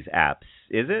these apps.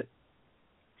 Is it?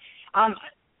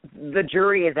 The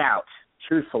jury is out,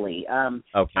 truthfully.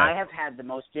 Okay. I have had the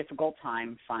most difficult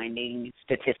time finding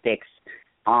statistics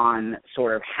on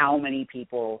sort of how many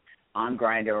people on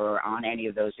Grindr or on any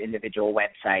of those individual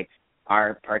websites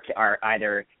are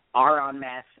either on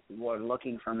meth, or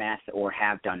looking for meth, or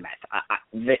have done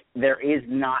meth. There is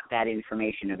not that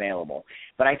information available.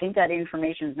 But I think that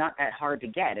information is not that hard to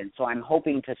get, and so I'm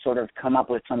hoping to sort of come up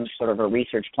with some sort of a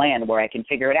research plan where I can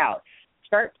figure it out.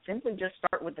 Simply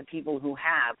start with the people who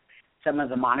have some of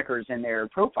the monikers in their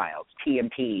profiles,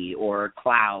 TMP or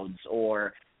Clouds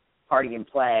or Party and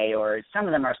Play, or some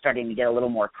of them are starting to get a little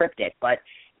more cryptic, but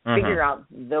figure out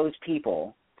those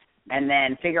people and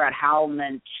then figure out how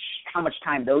much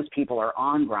time those people are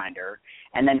on Grindr,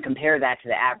 and then compare that to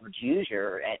the average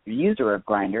user of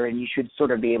Grindr, and you should sort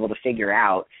of be able to figure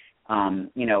out,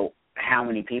 you know, how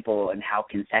many people and how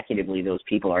consecutively those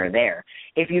people are there.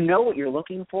 If you know what you're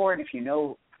looking for, and if you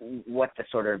know what the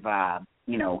sort of,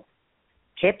 you know,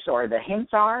 tips or the hints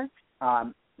are,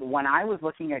 when I was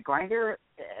looking at Grindr,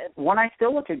 when I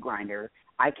still look at Grindr,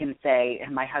 I can say,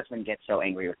 and my husband gets so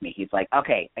angry with me. He's like,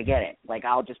 okay, I get it. Like,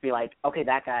 I'll just be like, okay,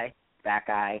 that guy, that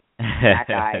guy, that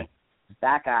guy,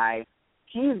 that guy.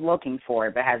 He's looking for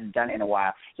it, but hasn't done it in a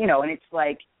while. You know, and it's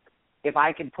like, if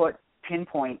I could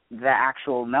pinpoint the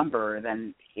actual number,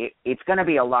 then it's going to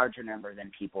be a larger number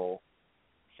than people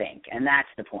think. And that's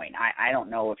the point. I don't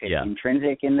know if it's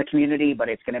intrinsic in the community, but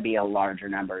it's going to be a larger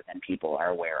number than people are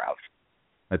aware of.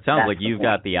 It sounds like you've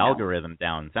got the algorithm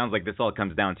down. Sounds like this all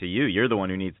comes down to you. You're the one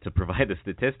who needs to provide the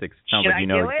statistics. Sounds like you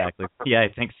know exactly. Yeah, I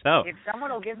think so. If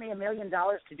someone will give me $1 million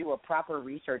to do a proper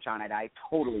research on it, I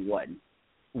totally would.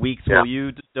 Weeks, will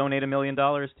you donate $1 million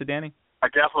to Danny? I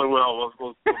definitely will.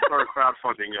 We'll start a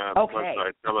crowdfunding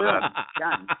website. Some of that.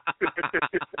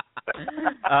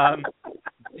 Done.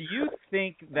 Do you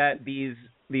think that these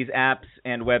apps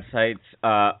and websites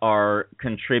are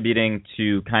contributing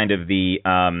to kind of the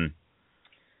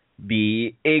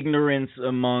ignorance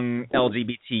among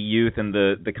LGBT youth and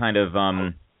the kind of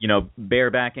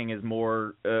barebacking is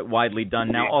more widely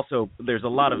done now? Also, there's a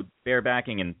lot of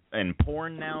barebacking in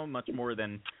porn now, much more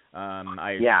than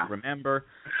I remember.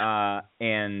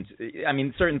 And, I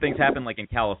mean, certain things happen, like in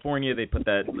California, they put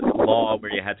that law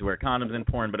where you had to wear condoms in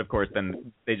porn, but of course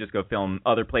then they just go film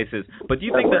other places. But do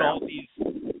you think that all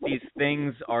these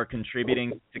things are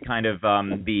contributing to kind of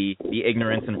the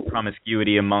ignorance and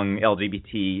promiscuity among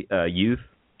LGBT youth?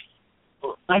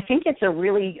 I think it's a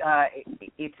really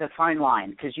it's a fine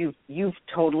line, because you've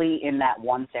totally, in that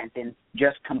one sentence,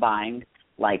 just combined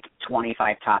like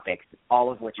 25 topics,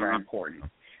 all of which are important.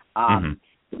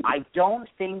 I don't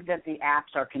think that the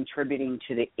apps are contributing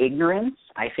to the ignorance.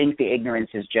 I think the ignorance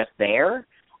is just there.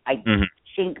 I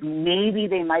think maybe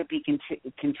they might be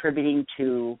contributing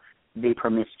to the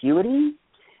promiscuity.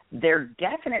 They're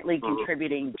definitely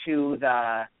contributing to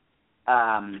the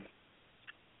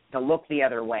look the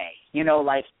other way. You know,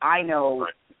 like, I know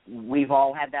we've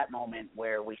all had that moment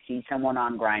where we see someone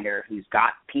on Grindr who's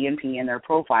got P&P in their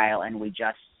profile and we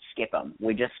just skip him.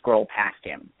 We just scroll past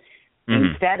him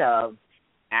instead of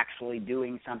actually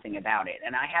doing something about it.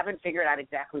 And I haven't figured out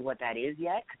exactly what that is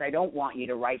yet, because I don't want you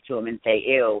to write to him and say,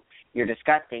 ew, you're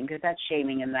disgusting, because that's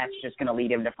shaming, and that's just going to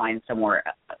lead him to find some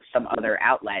other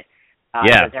outlet. Who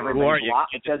are you?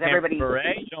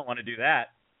 Beret? You don't want to do that.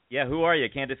 Yeah, who are you?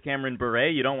 Candace Cameron Bure?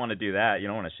 You don't want to do that. You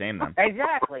don't want to shame them.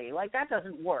 Exactly. Like, that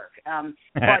doesn't work.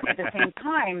 But at the same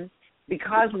time,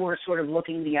 because we're sort of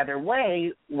looking the other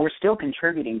way, we're still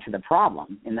contributing to the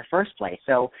problem in the first place.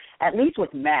 So at least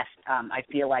with meth, I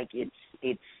feel like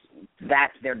it's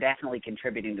that they're definitely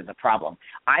contributing to the problem.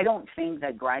 I don't think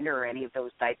that Grindr or any of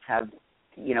those sites have,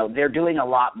 they're doing a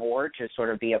lot more to sort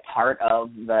of be a part of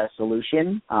the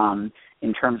solution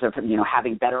in terms of,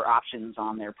 having better options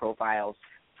on their profiles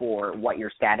for what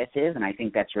your status is, and I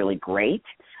think that's really great.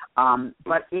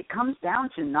 But it comes down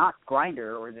to not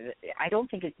Grindr, I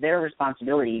don't think it's their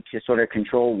responsibility to sort of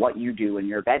control what you do in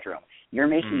your bedroom. You're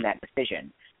making that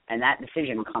decision, and that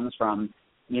decision comes from,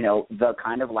 the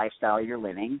kind of lifestyle you're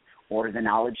living, or the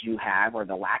knowledge you have, or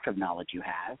the lack of knowledge you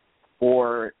have,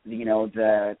 or,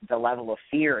 the level of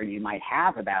fear you might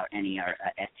have about any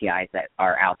STIs that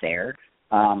are out there.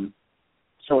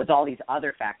 So it's all these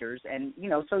other factors. And,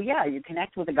 you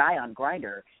connect with a guy on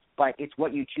Grindr, but it's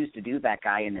what you choose to do with that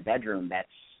guy in the bedroom that's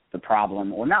the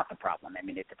problem, or not the problem. I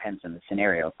mean, it depends on the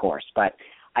scenario, of course. But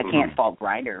I can't fault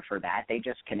Grindr for that. They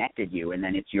just connected you, and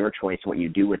then it's your choice what you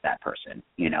do with that person,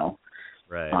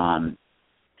 Right.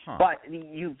 But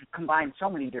you've combined so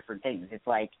many different things. It's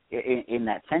like in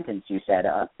that sentence you said,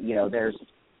 there's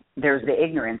the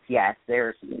ignorance, yes.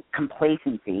 There's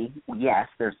complacency, yes.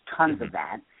 There's tons of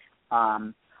that.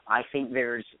 I think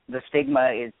the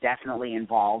stigma is definitely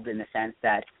involved, in the sense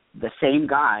that the same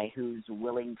guy who's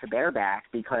willing to bareback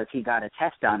because he got a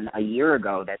test done a year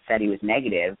ago that said he was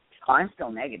negative, I'm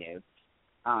still negative,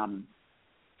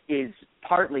 is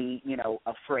partly,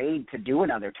 afraid to do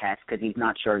another test because he's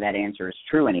not sure that answer is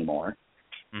true anymore.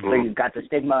 So you've got the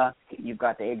stigma, you've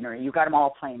got the ignorance, you've got them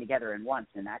all playing together in once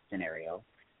in that scenario.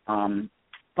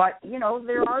 But,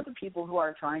 there are the people who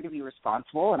are trying to be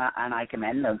responsible, and I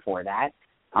commend them for that.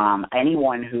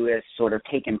 Anyone who has sort of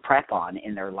taken PrEP on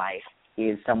in their life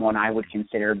is someone I would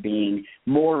consider being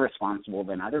more responsible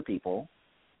than other people.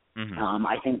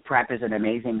 I think PrEP is an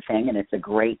amazing thing, and it's a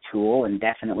great tool, and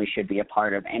definitely should be a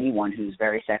part of anyone who's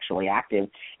very sexually active.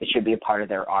 It should be a part of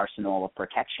their arsenal of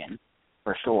protection,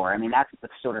 for sure. I mean, that's the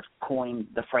sort of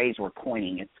the phrase we're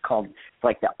coining. It's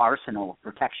like the arsenal of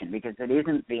protection, because it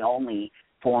isn't the only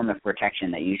form of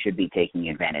protection that you should be taking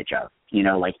advantage of.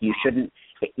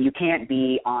 You can't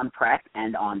be on PrEP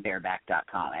and on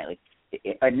bareback.com.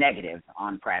 a negative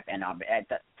on prep, and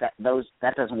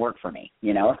that doesn't work for me.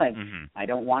 You know, like I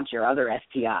don't want your other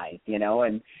STI. You know,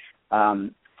 and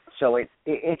so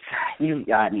it's you.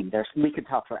 I mean, we could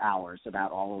talk for hours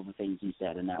about all of the things you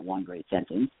said in that one great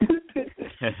sentence.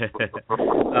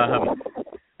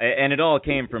 And it all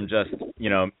came from just, you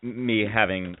know, me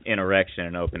having an erection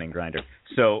and opening Grindr.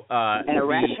 So an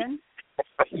erection?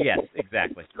 Yes,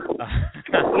 exactly.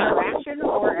 Erection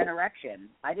or an erection?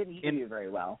 I didn't hear you very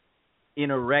well.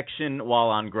 In erection while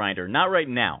on Grindr, not right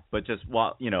now, but just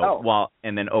while while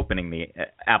and then opening the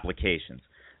applications.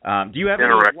 Do you have any?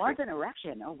 It was an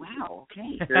erection. Oh wow.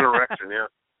 Okay. An erection, yeah.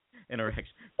 An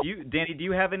erection. Danny? Do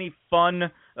you have any funny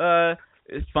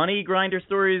Grindr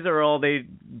stories, or are all they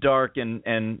dark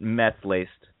and meth laced?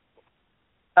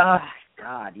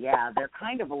 God, yeah, they're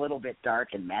kind of a little bit dark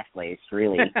and meth laced,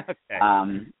 really. Okay.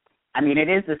 I mean, it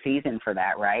is the season for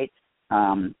that, right?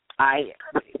 The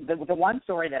one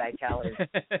story that I tell is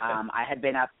I had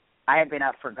been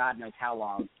up for God knows how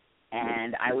long,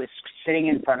 and I was sitting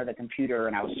in front of the computer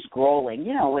and I was scrolling,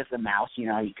 you know, with the mouse, you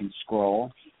know how you can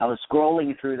scroll. I was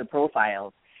scrolling through the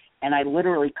profiles, and I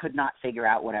literally could not figure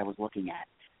out what I was looking at.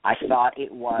 I thought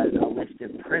it was a list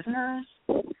of prisoners,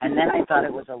 and then I thought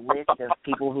it was a list of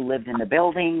people who lived in the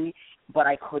building, but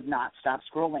I could not stop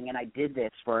scrolling, and I did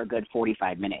this for a good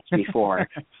 45 minutes before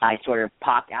I sort of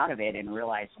popped out of it and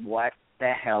realized, what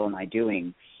the hell am I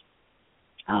doing?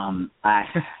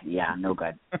 Yeah, no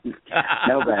good.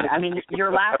 No good. I mean,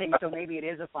 you're laughing, so maybe it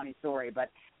is a funny story, but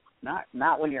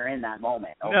not when you're in that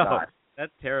moment. Oh, no, God.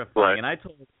 That's terrifying. Right.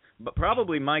 And but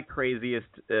probably my craziest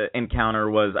encounter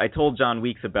was, I told Jon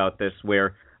Weeks about this,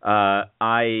 where on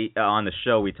the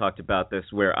show we talked about this,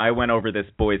 where I went over this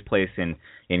boy's place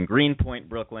in Greenpoint,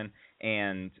 Brooklyn,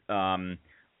 and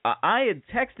I had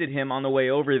texted him on the way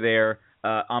over there,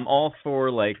 I'm all for,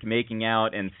 like, making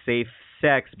out and safe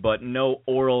sex, but no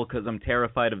oral because I'm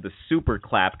terrified of the super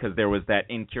clap, because there was that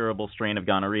incurable strain of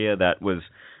gonorrhea that was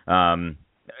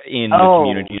in the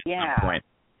community at some point.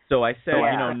 So I said,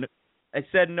 I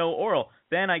said no oral.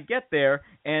 Then I get there,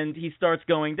 and he starts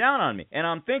going down on me. And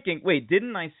I'm thinking, wait,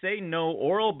 didn't I say no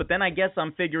oral? But then I guess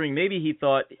I'm figuring maybe he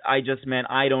thought I just meant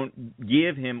I don't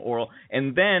give him oral.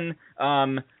 And then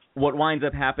what winds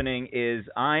up happening is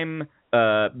I'm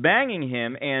banging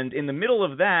him, and in the middle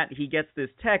of that, he gets this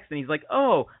text, and he's like,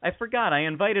 oh, I forgot, I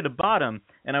invited a bottom.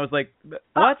 And I was like,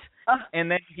 what?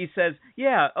 And then he says,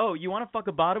 yeah, oh, you want to fuck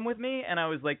a bottom with me? And I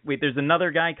was like, wait, there's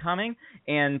another guy coming?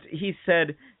 And he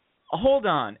said, hold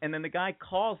on. And then the guy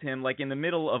calls him, like, in the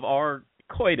middle of our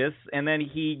coitus, and then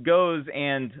he goes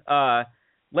and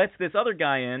lets this other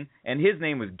guy in, and his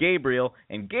name was Gabriel,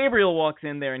 and Gabriel walks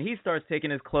in there, and he starts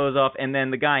taking his clothes off, and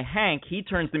then the guy, Hank, he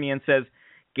turns to me and says,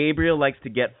 Gabriel likes to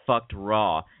get fucked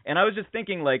raw. And I was just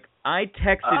thinking, like, I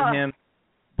texted him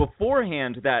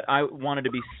beforehand that I wanted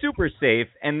to be super safe,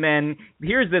 and then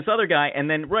here's this other guy, and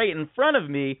then right in front of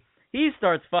me, he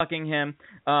starts fucking him,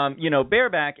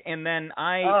 bareback, and then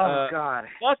I,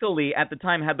 luckily, at the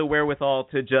time, had the wherewithal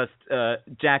to just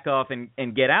jack off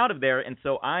and get out of there, and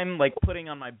so I'm, like, putting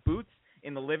on my boots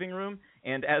in the living room,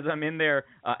 and as I'm in there,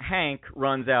 Hank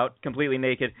runs out completely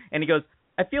naked, and he goes,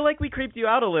 I feel like we creeped you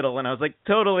out a little, and I was like,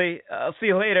 totally, I'll see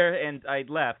you later, and I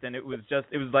left, and it was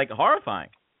like horrifying.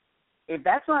 If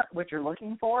that's not what you're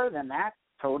looking for, then that's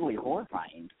totally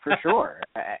horrifying, for sure.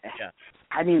 Yeah.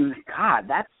 I mean, God,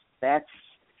 that's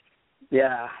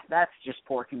just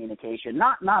poor communication.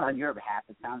 Not on your behalf.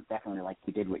 It sounds definitely like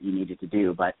you did what you needed to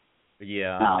do, but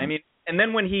yeah. I mean, and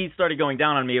then when he started going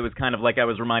down on me, it was kind of like I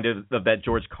was reminded of that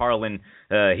George Carlin,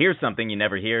 here's something you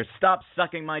never hear, stop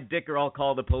sucking my dick or I'll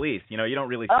call the police. You know, you don't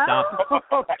really stop.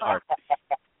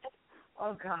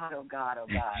 Oh, God.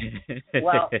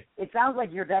 Well, it sounds like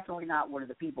you're definitely not one of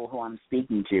the people who I'm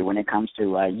speaking to when it comes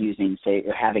to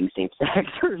having safe sex.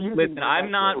 Listen,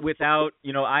 I'm not without,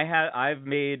 I've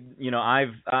made,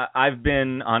 I've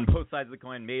been on both sides of the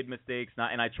coin, made mistakes,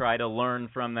 and I try to learn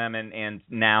from them, and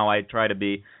now I try to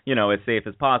be, as safe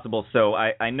as possible. So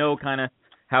I know kind of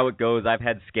how it goes. I've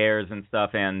had scares and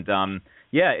stuff, and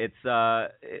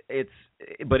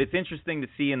but it's interesting to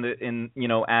see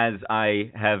as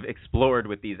I have explored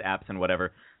with these apps and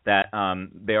whatever, that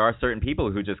there are certain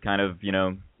people who just kind of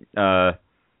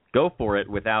go for it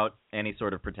without any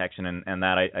sort of protection, and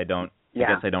that I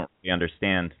guess I don't really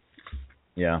understand.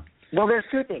 Yeah. Well, there's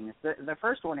two things. The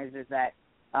first one is that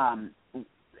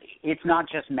it's not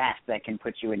just meth that can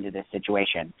put you into this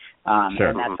situation, sure.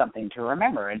 And that's something to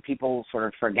remember. And people sort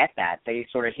of forget that. They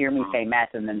sort of hear me say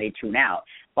meth and then they tune out.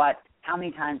 But how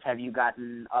many times have you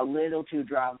gotten a little too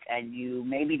drunk and you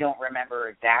maybe don't remember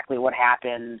exactly what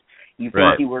happened? You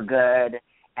think you were good,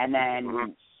 and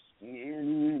then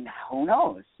who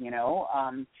knows,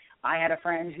 I had a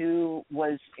friend who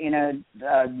was in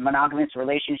a monogamous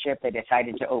relationship. They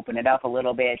decided to open it up a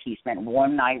little bit. He spent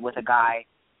one night with a guy,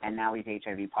 and now he's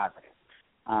HIV positive.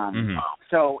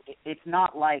 So it's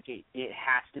not like it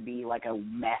has to be like a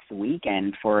meth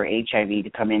weekend for HIV to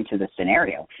come into the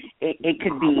scenario. It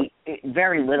could be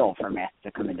very little for meth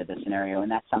to come into the scenario,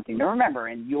 and that's something to remember.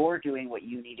 And you're doing what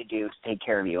you need to do to take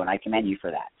care of you, and I commend you for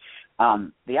that.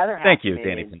 The other half. Thank you,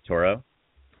 Danny Pintauro.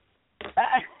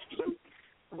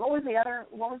 What was the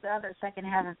other second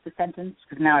half of the sentence?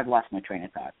 Because now I've lost my train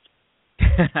of thought.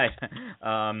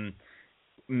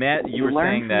 Matt, you were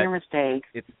saying that your mistakes.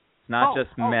 It's not just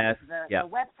meth. The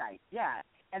website, yeah,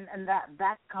 and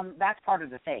that's part of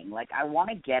the thing. Like, I want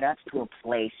to get us to a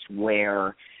place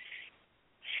where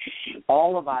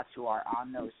all of us who are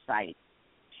on those sites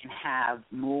can have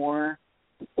more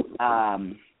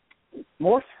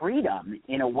freedom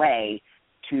in a way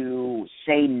to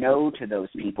say no to those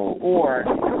people, or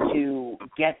to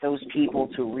get those people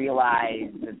to realize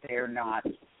that they're not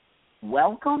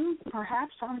welcome,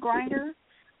 perhaps, on Grindr.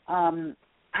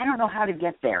 I don't know how to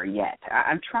get there yet.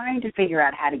 I'm trying to figure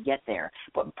out how to get there.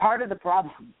 But part of the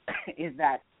problem is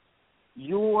that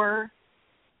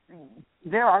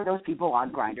there are those people on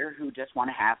Grindr who just want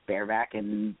to have bareback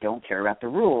and don't care about the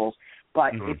rules.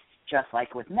 But it's just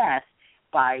like with meth,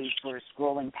 by sort of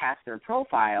scrolling past their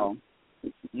profile,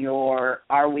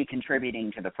 are we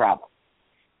contributing to the problem?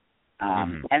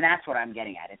 And that's what I'm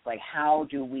getting at. It's like, how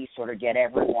do we sort of get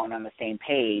everyone on the same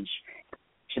page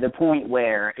to the point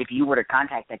where if you were to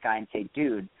contact that guy and say,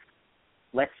 dude,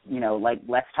 let's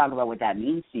talk about what that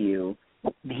means to you,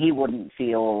 he wouldn't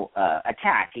feel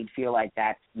attacked. He'd feel like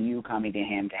that's you coming to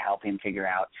him to help him figure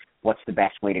out what's the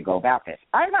best way to go about this.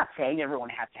 I'm not saying everyone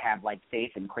has to have like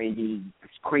safe and crazy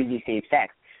safe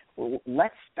sex.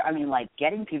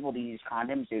 Getting people to use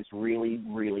condoms is really,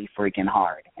 really freaking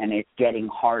hard, and it's getting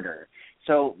harder.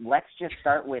 So let's just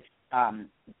start with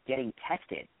getting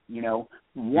tested.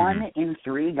 One in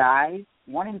three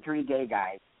gay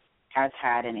guys has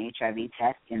had an HIV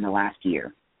test in the last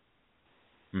year.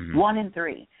 1 in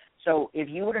 3. So if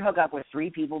you were to hook up with 3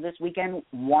 people this weekend,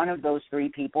 one of those 3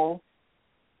 people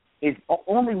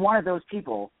only one of those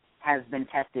people has been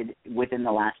tested within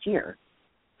the last year.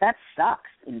 That sucks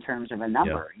in terms of a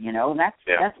number,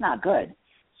 that's not good.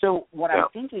 So what I'm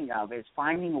thinking of is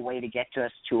finding a way to get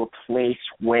us to a place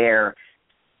where,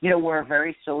 we're a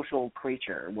very social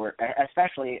creature.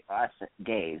 Especially us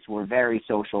gays, we're very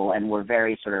social, and we're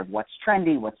very sort of what's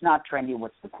trendy, what's not trendy,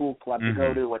 what's the cool club to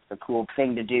go to, what's the cool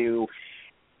thing to do.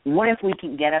 What if we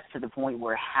can get us to the point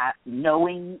where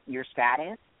knowing your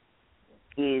status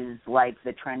is like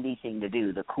the trendy thing to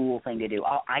do, the cool thing to do?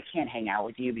 Oh, I can't hang out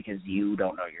with you because you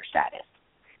don't know your status.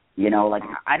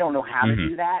 I don't know how to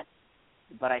do that,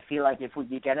 but I feel like if we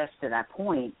could get us to that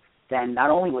point, then not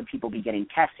only would people be getting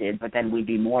tested, but then we'd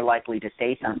be more likely to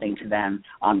say something to them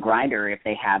on Grindr if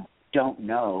they don't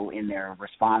know in their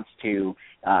response to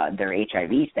their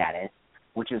HIV status,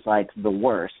 which is like the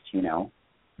worst,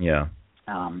 Yeah.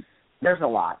 There's a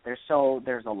lot.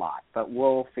 There's a lot, but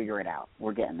we'll figure it out.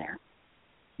 We're getting there.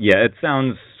 Yeah, it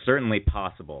sounds certainly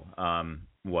possible,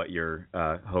 what your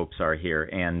hopes are here.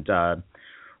 And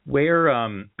where,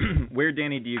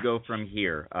 Danny, do you go from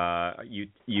here?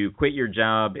 You quit your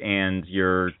job, and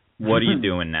what are you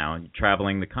doing now? You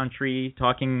traveling the country,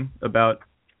 talking about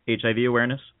HIV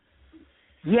awareness?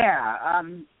 Yeah,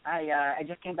 I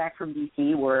just came back from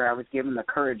D.C. where I was given the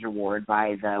Courage Award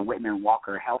by the Whitman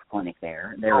Walker Health Clinic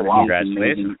there.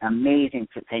 Congratulations. Amazing.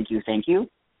 Thank you.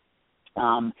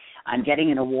 I'm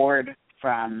getting an award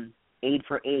from Aid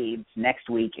for AIDS next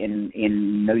week in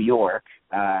New York,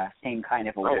 same kind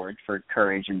of award for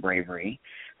courage and bravery.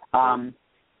 I'm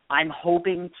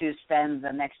hoping to spend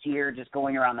the next year just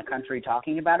going around the country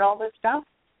talking about all this stuff.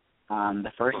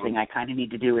 The first thing I kind of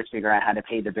need to do is figure out how to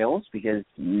pay the bills, because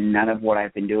none of what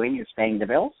I've been doing is paying the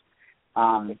bills.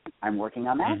 I'm working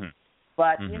on that.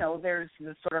 But, there's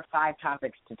the sort of 5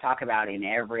 topics to talk about in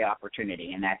every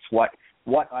opportunity, and that's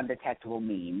what undetectable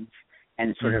means,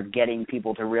 and sort of getting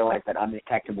people to realize that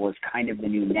undetectable is kind of the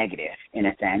new negative, in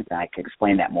a sense, and I could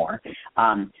explain that more.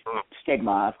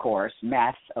 Stigma, of course.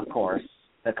 Meth, of course.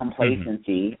 The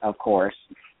complacency, of course.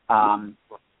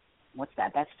 What's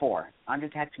that? That's 4.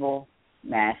 Undetectable,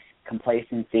 meth,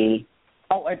 complacency.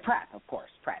 Oh, and PrEP, of course.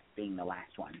 PrEP being the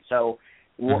last one. So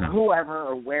whoever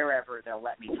or wherever they'll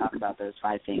let me talk about those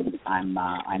 5 things, I'm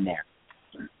there.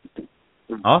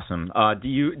 Awesome.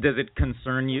 Does it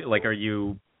concern you? Like, are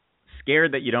you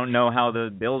scared that you don't know how the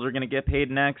bills are going to get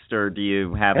paid next, or do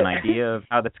you have an idea of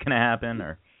how that's going to happen?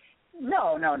 Or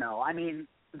No. I mean,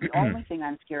 The only thing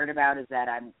I'm scared about is that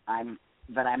I'm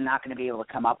not going to be able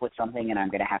to come up with something, and I'm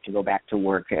going to have to go back to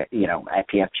work at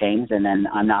PF Chang's, and then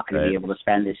I'm not going to be able to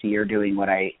spend this year doing what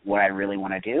I really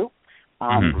want to do.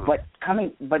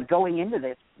 But going into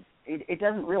this, it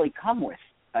doesn't really come with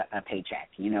a paycheck,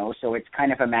 so it's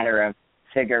kind of a matter of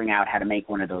figuring out how to make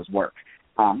one of those work.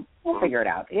 We'll figure it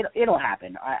out. It'll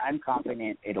happen. I'm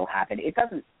confident it'll happen. It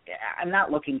doesn't. I'm not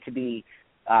looking to be,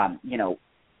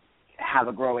 have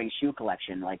a growing shoe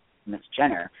collection like Miss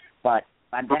Jenner, but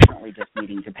I'm definitely just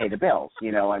needing to pay the bills.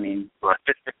 Did I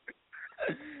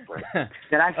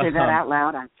say that out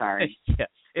loud? I'm sorry. Yeah,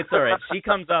 it's all right. She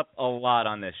comes up a lot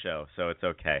on this show, so it's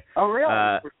okay. Oh, really?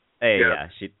 Yeah,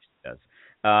 she does.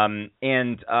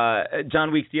 And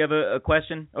Jon Weeks, do you have a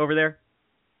question over there?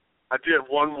 I do have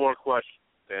one more question,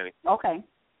 Danny. Okay.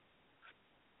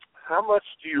 How much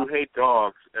do you hate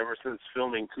dogs ever since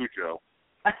filming Cujo?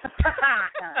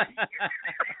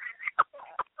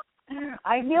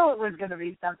 I knew it was going to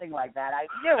be something like that. I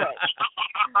knew it.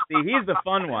 See, he's the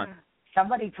fun one.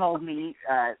 Somebody told me,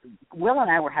 Will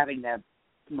and I were having the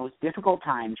most difficult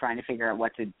time trying to figure out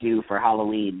what to do for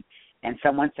Halloween, and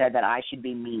someone said that I should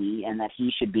be me and that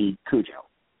he should be Cujo.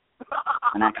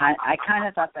 And I kind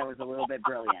of thought that was a little bit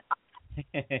brilliant.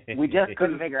 We just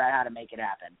couldn't figure out how to make it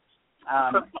happen.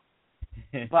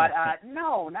 But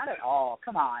no, not at all.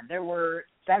 Come on. There were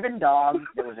 7 dogs.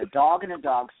 There was a dog in a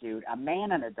dog suit, a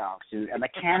man in a dog suit, a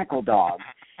mechanical dog.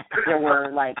 There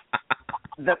were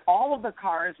all of the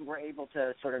cars were able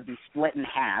to sort of be split in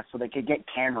half so they could get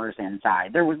cameras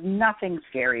inside. There was nothing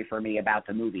scary for me about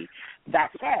the movie.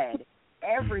 That said,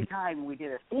 every time we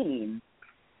did a scene,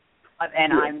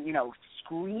 and I'm,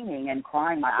 screaming and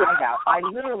crying my eyes out, I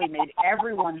literally made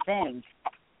everyone think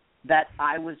that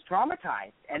I was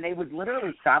traumatized, and they would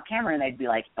literally stop camera and they'd be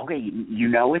like, "Okay,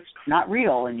 it's not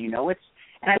real, and and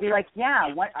I'd be like,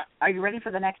 "Yeah, what? Are you ready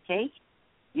for the next take?"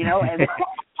 And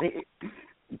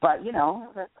but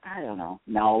I don't know.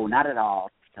 No, not at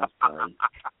all. So silly.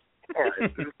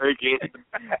 Thank you.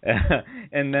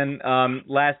 And then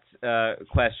last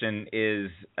question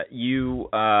is, you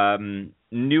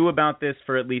knew about this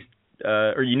for at least,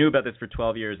 or you knew about this for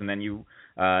 12 years, and then you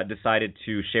decided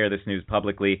to share this news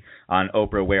publicly on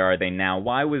Oprah. Where Are They Now?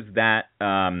 Why was that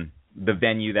the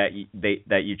venue that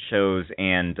you chose?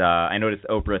 And I noticed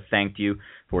Oprah thanked you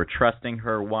for trusting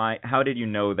her. Why? How did you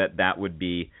know that would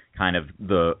be kind of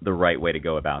the right way to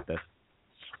go about this?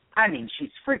 I mean, she's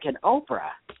freaking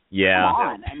Oprah. Yeah. Come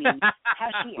on. I mean,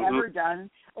 has she ever done,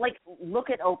 look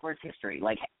at Oprah's history.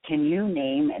 Can you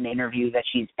name an interview that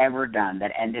she's ever done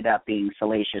that ended up being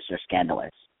salacious or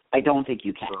scandalous? I don't think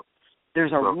you can.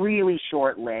 There's a really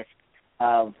short list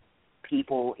of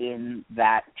people in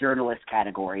that journalist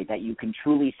category that you can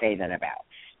truly say that about.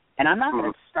 And I'm not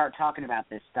going to start talking about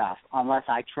this stuff unless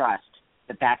I trust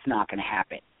that that's not going to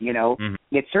happen.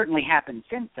 It certainly happened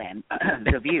since then,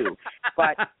 The View.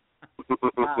 But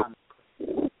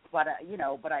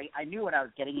I knew what I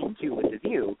was getting into with The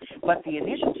View. But the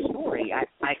initial story,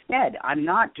 I said, I'm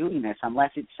not doing this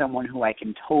unless it's someone who I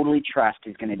can totally trust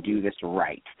is going to do this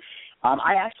right.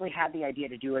 I actually had the idea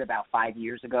to do it about 5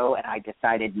 years ago, and I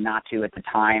decided not to at the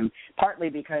time, partly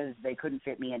because they couldn't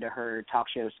fit me into her talk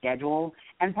show schedule,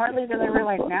 and partly because I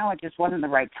realized now it just wasn't the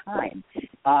right time.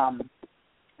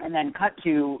 And then cut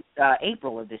to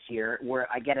April of this year, where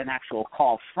I get an actual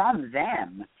call from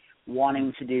them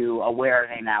wanting to do a Where Are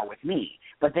They Now with me.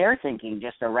 But they're thinking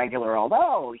just a regular old,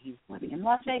 he's living in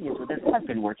Las Vegas with his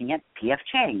husband working at P.F.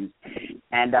 Chang's.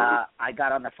 And I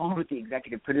got on the phone with the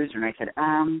executive producer, and I said,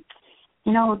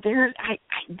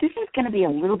 this is going to be a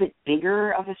little bit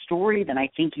bigger of a story than I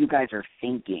think you guys are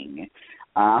thinking.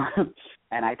 And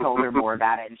I told her more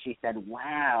about it, and she said,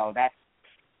 "Wow,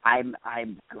 I'm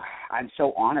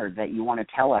so honored that you want to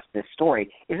tell us this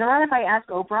story. Is it all right if I ask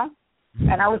Oprah?"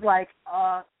 And I was like,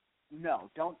 "No,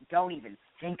 don't even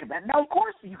think about it. No, of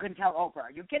course you can tell Oprah.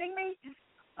 Are you kidding me?"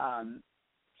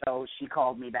 So she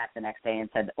called me back the next day and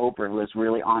said Oprah was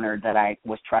really honored that I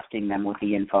was trusting them with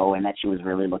the info and that she was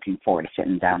really looking forward to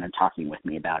sitting down and talking with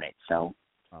me about it. So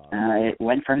it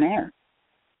went from there.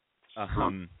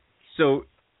 So,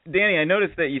 Danny, I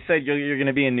noticed that you said you're going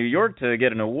to be in New York to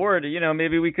get an award.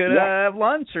 Maybe we could have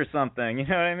lunch or something. You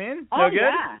know what I mean? Oh, good?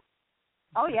 Yeah.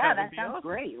 Oh, yeah, that sounds awesome.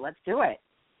 Great. Let's do it.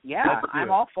 Yeah, I'm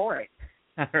all for it.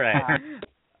 All right.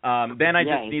 Then I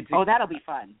just need to... Oh, that'll be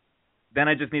fun. Then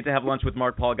I just need to have lunch with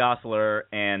Mark Paul Gosselaar,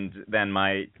 and then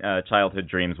my childhood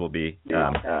dreams will be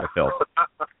fulfilled.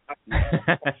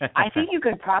 I think you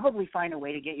could probably find a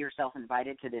way to get yourself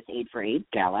invited to this Aid for AIDS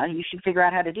gala. You should figure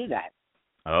out how to do that.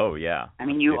 Oh, yeah. I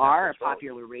mean, you are a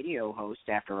popular radio host,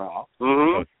 after all.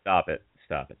 Oh, stop it.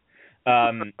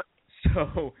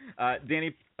 So,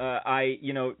 Danny,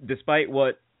 despite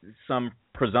what some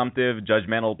presumptive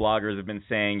judgmental bloggers have been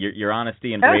saying, your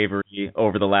honesty and bravery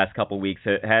over the last couple of weeks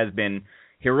has been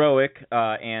heroic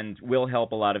and will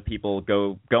help a lot of people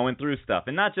going through stuff,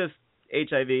 and not just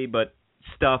HIV, but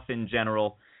stuff in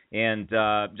general. And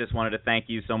just wanted to thank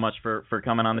you so much for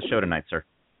coming on the show tonight, sir.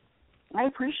 I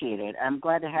appreciate it. I'm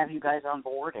glad to have you guys on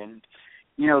board, and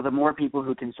the more people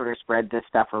who can sort of spread this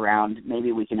stuff around,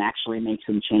 maybe we can actually make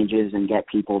some changes and get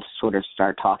people to sort of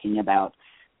start talking about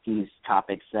these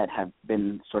topics that have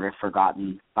been sort of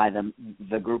forgotten by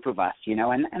the group of us, and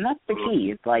that's the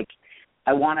key. It's like,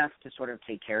 I want us to sort of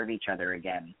take care of each other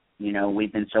again.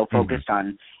 We've been so focused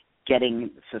on getting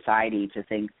society to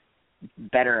think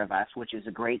better of us, which is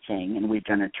a great thing, and we've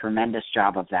done a tremendous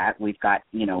job of that. We've got,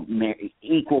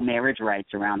 equal marriage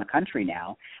rights around the country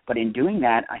now, but in doing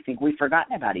that, I think we've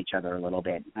forgotten about each other a little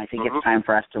bit. I think it's time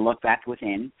for us to look back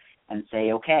within and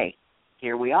say, okay,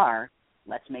 here we are,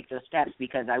 let's make those steps,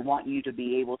 because I want you to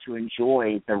be able to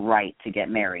enjoy the right to get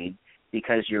married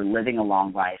because you're living a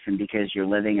long life and because you're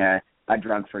living a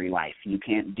drug-free life. You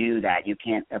can't do that. You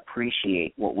can't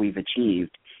appreciate what we've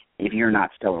achieved if you're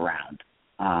not still around.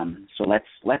 So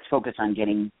let's focus on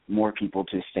getting more people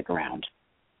to stick around.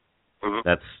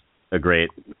 That's a great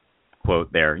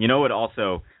quote there. What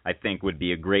also I think would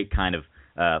be a great kind of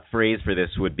phrase for this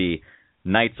would be,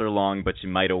 nights are long, but you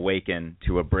might awaken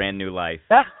to a brand new life.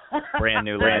 brand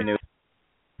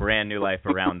new life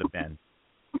around the bend.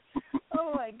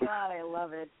 Oh, my God, I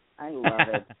love it. All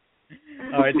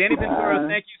right, Danny Pintauro,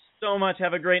 thank you so much.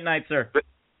 Have a great night, sir. Thank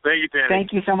you, Danny.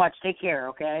 Thank you so much. Take care,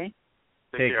 okay?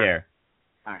 Take care.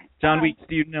 All right. Jon Weeks,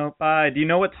 do you know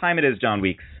what time it is, Jon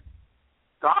Weeks?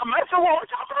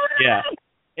 Yeah.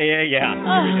 Here we go.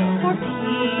 For peace,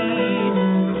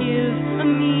 give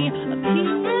me a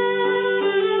piece.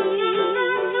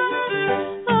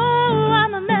 Oh,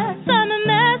 I'm a mess,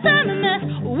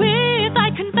 with, I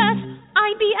confess,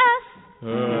 IBS.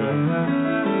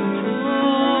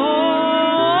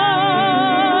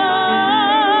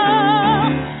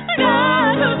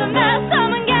 God, who's a mess,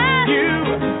 come and get you.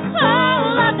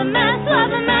 Oh, love the mess,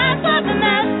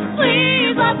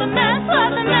 please, love the mess,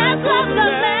 love the mess.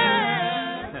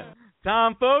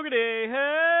 Tom Fogarty,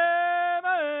 hey,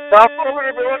 Tom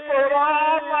Fogarty, what's going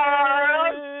on,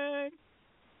 man?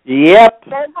 Yep.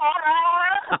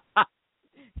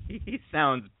 He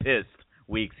sounds pissed,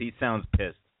 Weeks. He sounds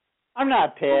pissed. I'm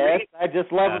not pissed. I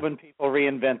just love it when people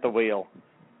reinvent the wheel.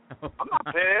 I'm not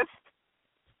pissed.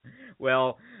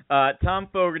 Well, Tom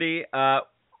Fogarty,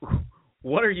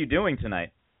 what are you doing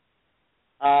tonight?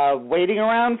 Waiting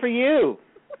around for you.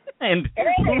 And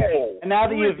now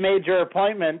that you've made your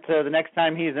appointment, the next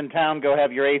time he's in town, go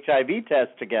have your HIV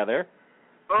test together.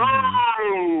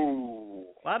 Oh!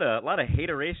 A lot of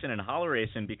hateration and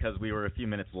holleration because we were a few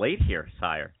minutes late here,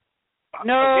 sire.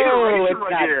 No, it's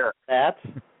not that.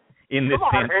 In this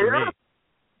same parade.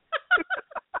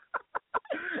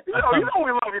 You know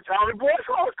we love you, Tommy boy.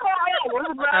 What's going on? What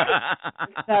is it?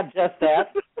 It's not just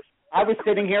that. I was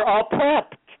sitting here all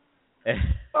prepped.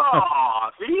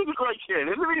 See, he's a great kid.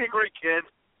 Isn't he a great kid?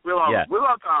 We love him. We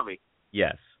love Tommy.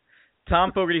 Yes.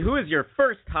 Tom Fogarty, who is your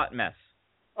first hot mess?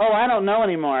 Oh, I don't know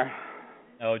anymore.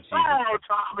 Oh, Jesus. Oh,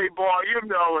 Tommy boy, you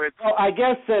know it. Well, I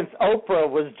guess since Oprah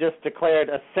was just declared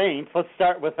a saint, let's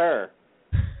start with her.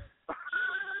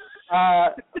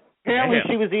 Apparently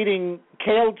she was eating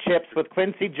kale chips with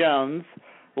Quincy Jones,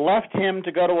 left him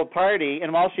to go to a party,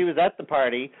 and while she was at the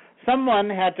party, someone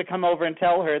had to come over and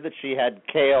tell her that she had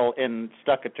kale and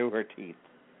stuck it to her teeth.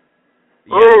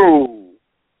 Yes. Oh.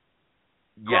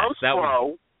 Yes, that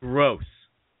was gross.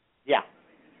 Yeah.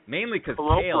 Mainly because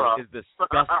kale is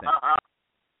disgusting.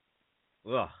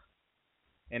 Ugh.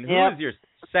 And who is your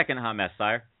second hot mess,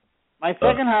 sire? My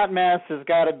second hot mess has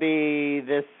got to be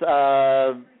this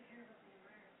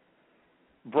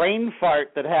brain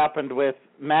fart that happened with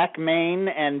Mac Main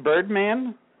and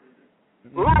Birdman.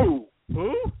 Ooh.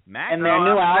 Who? Mac? And their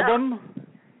new album.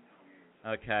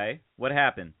 Okay. What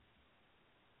happened?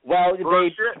 Well,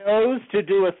 they chose to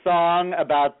do a song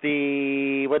about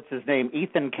the, what's his name,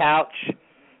 Ethan Couch,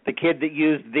 the kid that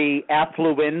used the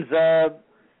affluenza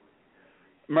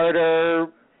murder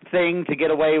thing to get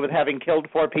away with having killed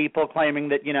 4 people, claiming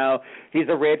that, he's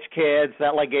a rich kid, so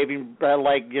that, gave him,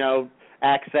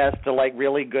 access to,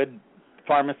 really good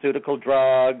pharmaceutical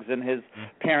drugs and his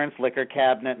parents' liquor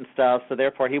cabinet and stuff, so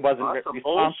therefore he wasn't responsible.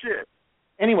 Bullshit.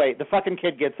 Anyway, the fucking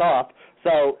kid gets off,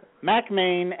 so Mac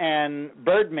Main and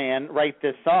Birdman write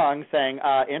this song saying,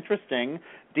 interesting,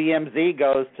 DMZ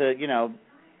goes to,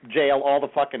 jail all the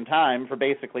fucking time for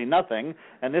basically nothing,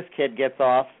 and this kid gets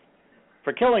off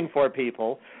for killing 4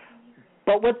 people.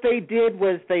 But what they did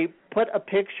was they put a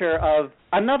picture of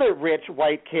another rich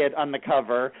white kid on the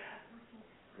cover,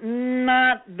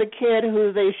 not the kid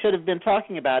who they should have been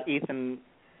talking about, Ethan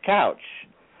Couch.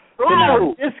 So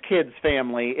now this kid's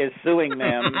family is suing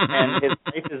them, and his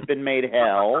life has been made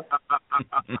hell.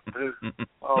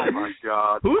 Oh, my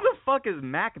God. Who the fuck is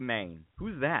Mac Main?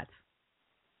 Who's that?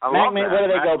 Mac Main, what do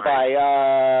they go by?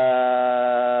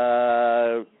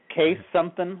 Case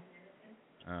something?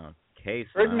 Oh, Case.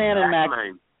 Ferdinand and Mac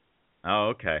Main. Oh,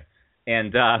 okay.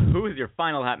 And who is your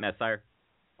final hot mess, sire?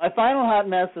 My final hot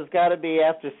mess has got to be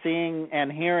after seeing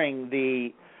and hearing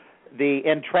the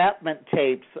entrapment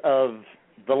tapes of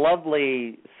the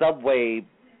lovely Subway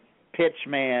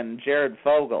pitchman Jared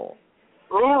Fogle.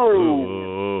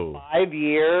 Ooh.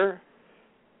 5-year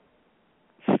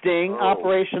sting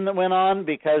operation that went on,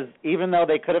 because even though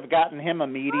they could have gotten him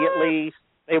immediately,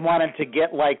 they wanted to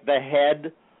get like the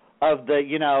head of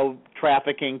the,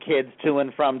 trafficking kids to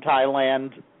and from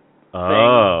Thailand thing.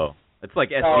 Oh, it's like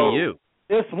SVU. So,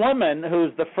 this woman,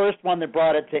 who's the first one that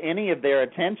brought it to any of their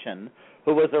attention,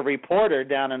 who was a reporter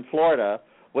down in Florida,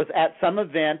 was at some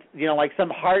event, like some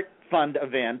heart fund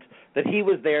event, that he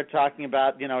was there talking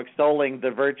about, extolling the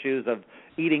virtues of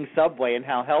eating Subway and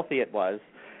how healthy it was.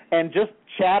 And just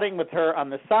chatting with her on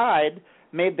the side,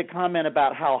 made the comment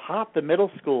about how hot the middle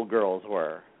school girls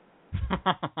were.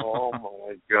 Oh,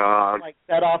 my God. Like,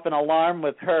 set off an alarm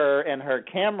with her and her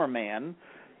cameraman,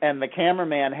 and the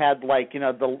cameraman had,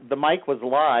 the mic was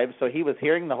live, so he was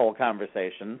hearing the whole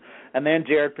conversation. And then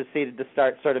Jared proceeded to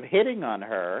start sort of hitting on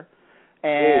her,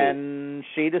 and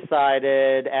she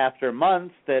decided after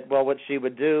months that, what she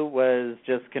would do was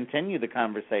just continue the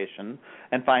conversation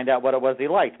and find out what it was he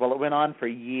liked. Well, it went on for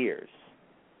years.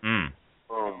 Mm.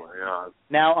 Oh, my God.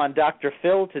 Now, on Dr.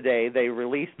 Phil today, they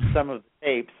released some of the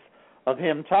tapes of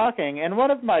him talking, and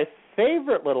one of my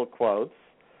favorite little quotes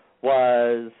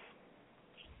was,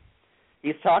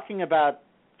 he's talking about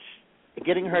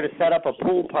getting her to set up a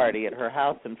pool party at her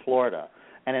house in Florida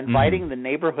and inviting the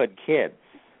neighborhood kids.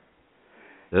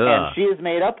 Ugh. And she has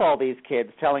made up all these kids,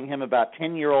 telling him about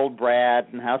 10-year-old Brad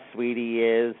and how sweet he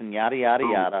is and yada, yada,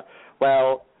 yada.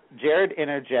 Well, Jared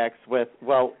interjects with,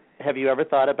 have you ever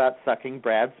thought about sucking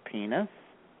Brad's penis?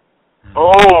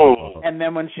 Oh! And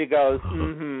then when she goes,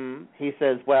 he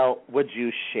says, would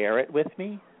you share it with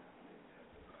me?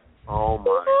 Oh,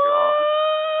 my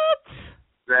God.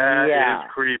 That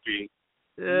is creepy.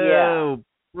 Oh,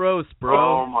 gross, bro.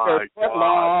 Oh, my God.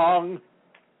 Long.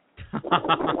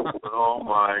 Oh,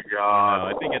 my God.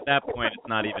 I think at that point it's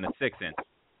not even a 6-inch.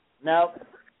 Nope.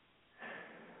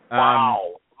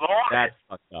 Wow. That's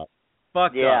fucked up.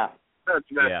 Fucked up.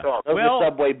 That's messed up. Those are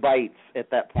Subway bites at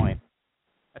that point.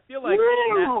 I feel like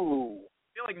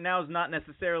now's not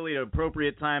necessarily an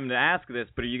appropriate time to ask this,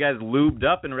 but are you guys lubed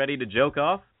up and ready to joke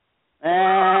off?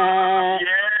 Yeah,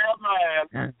 man.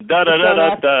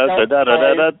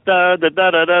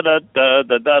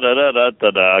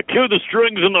 Cue the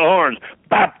strings and the horns.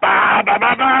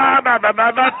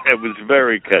 It was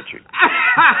very catchy.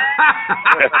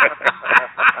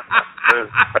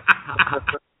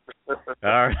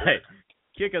 All right.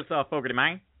 Kick us off, Fogarty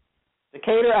Man.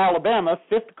 Decatur, Alabama,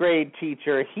 5th grade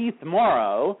teacher Heath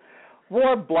Morrow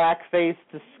wore blackface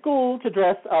to school to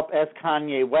dress up as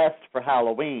Kanye West for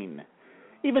Halloween.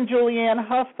 Even Julianne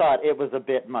Hough thought it was a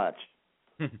bit much.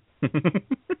 He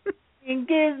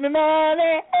gives me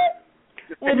money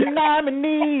when I'm in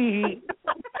need.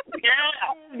 Yeah.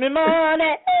 Gives me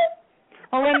money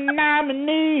when I'm in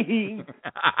need.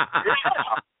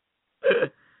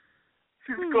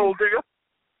 She's a gold digger.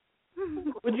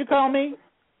 Would you call me?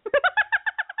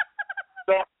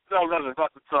 No, nothing.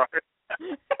 Sorry.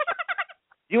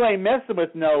 You ain't messing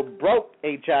with no broke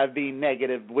HIV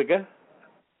negative wigger.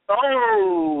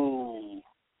 Oh.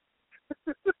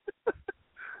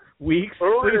 Weeks.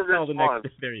 Earlier Please tell this the month.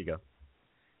 There you go.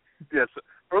 Yes.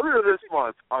 Earlier this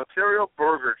month, Ontario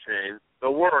burger chain,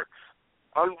 The Works,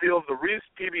 unveiled the Reese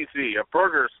PBC, a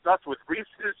burger stuffed with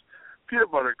Reese's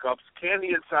peanut butter cups, candy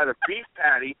inside a beef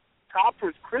patty, topped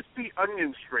with crispy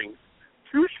onion strings,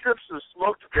 2 strips of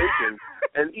smoked bacon,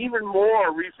 and even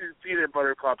more Reese's peanut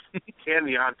butter cups,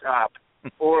 candy on top.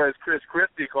 Or as Chris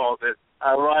Christie calls it,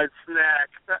 a light snack.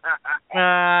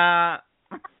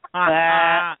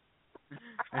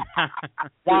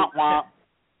 Womp womp.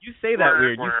 You say that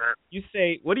weird. You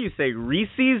say, what do you say,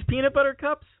 Reese's peanut butter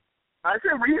cups? I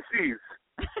said Reese's.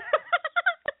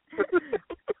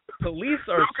 Police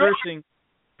are searching.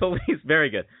 Very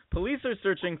good. Police are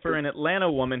searching for an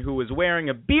Atlanta woman who was wearing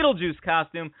a Beetlejuice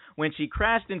costume when she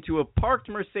crashed into a parked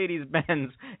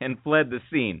Mercedes-Benz and fled the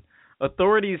scene.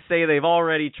 Authorities say they've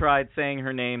already tried saying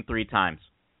her name 3 times.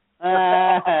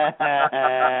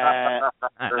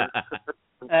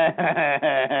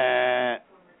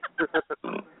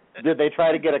 Did they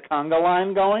try to get a conga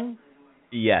line going?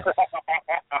 Yes.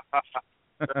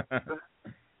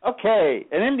 Okay,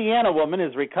 an Indiana woman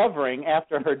is recovering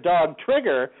after her dog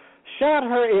Trigger shot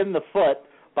her in the foot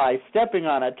by stepping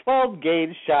on a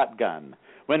 12-gauge shotgun.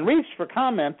 When reached for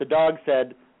comment, the dog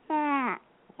said,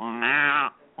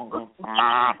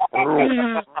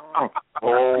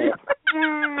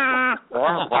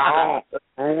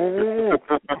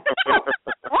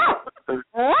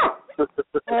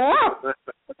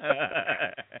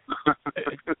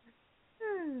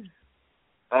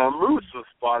 A moose was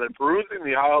spotted perusing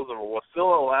the aisles of a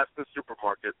Wasilla, Alaska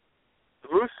supermarket. The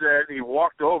moose said he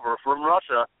walked over from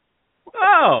Russia.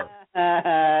 Oh,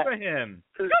 for him.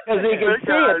 Because he can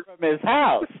see it from his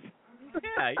house.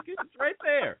 Yeah, it's right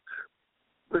there.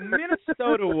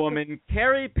 Minnesota woman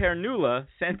Carrie Pernula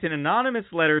sent an anonymous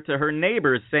letter to her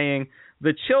neighbors saying,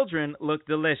 "The children look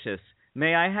delicious.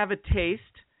 May I have a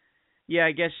taste?" Yeah,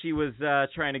 I guess she was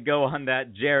trying to go on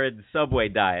that Jared Subway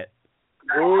diet.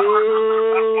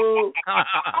 Ooh.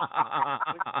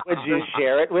 Would you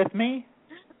share it with me?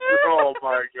 Oh,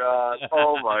 my God.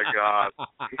 Oh, my God.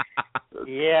 That's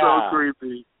so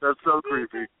creepy. That's so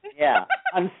creepy. Yeah.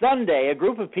 On Sunday, a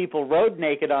group of people rode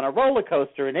naked on a roller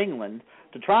coaster in England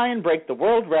to try and break the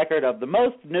world record of the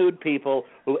most nude people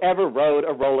who ever rode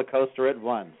a roller coaster at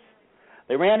once.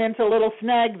 They ran into a little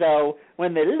snag, though,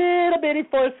 when the little bitty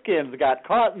foreskins got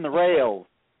caught in the rails.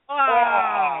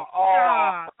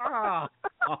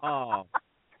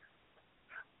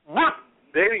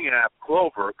 Dating app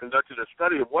Clover conducted a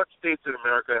study of what states in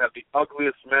America have the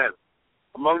ugliest men.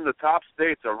 Among the top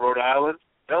states are Rhode Island,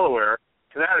 Delaware,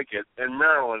 Connecticut, and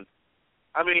Maryland.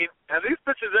 I mean, have these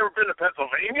bitches ever been to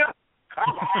Pennsylvania?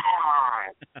 Come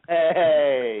on!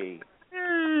 Hey!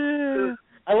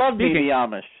 I love being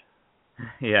Amish.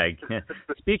 Yeah.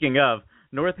 Speaking of,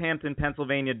 Northampton,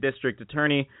 Pennsylvania District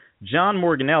Attorney John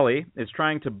Morganelli is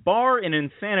trying to bar an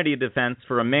insanity defense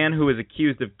for a man who is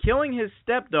accused of killing his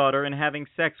stepdaughter and having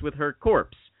sex with her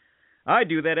corpse. "I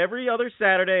do that every other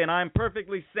Saturday, and I'm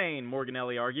perfectly sane,"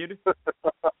 Morganelli argued.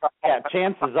 Yeah,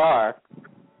 chances are.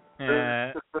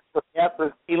 Yep,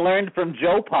 he learned from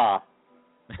Joe Pa.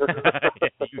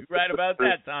 You're right about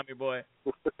that, Tommy boy.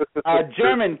 A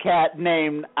German cat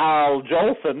named Al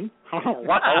Jolson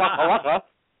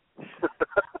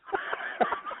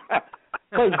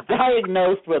was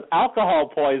diagnosed with alcohol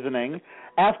poisoning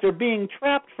after being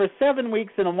trapped for 7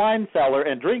 weeks in a wine cellar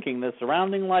and drinking the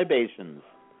surrounding libations.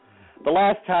 "The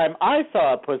last time I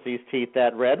saw a pussy's teeth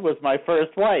that red was my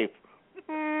first wife."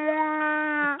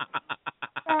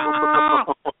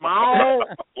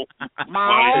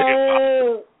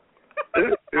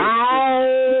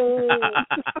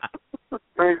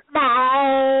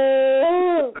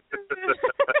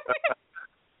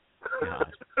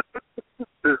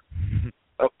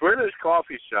 A British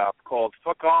coffee shop called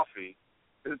Fuck-Coffee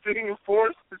is being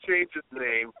forced to change its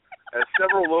name as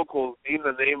several locals deem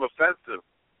the name offensive.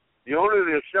 The owner of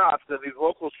the shop said these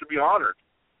locals should be honored.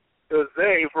 It was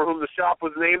they for whom the shop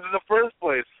was named in the first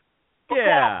place.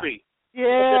 Fuck-Coffee.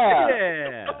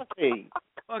 Yeah.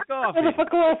 Fuck-Coffee.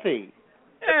 Fuck-Coffee.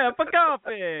 Yeah,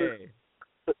 Fuck-Coffee.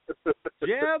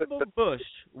 Jeb Bush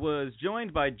was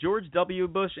joined by George W.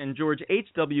 Bush and George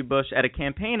H.W. Bush at a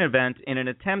campaign event in an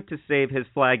attempt to save his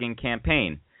flagging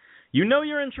campaign. You know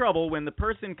you're in trouble when the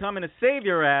person coming to save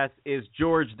your ass is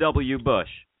George W.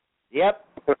 Bush. Yep.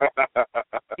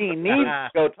 He needs to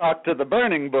go talk to the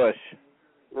burning bush.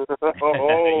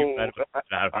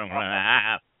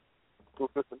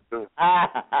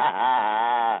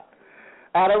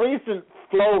 At a recent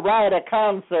Flo Rida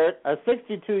concert, a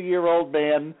 62-year-old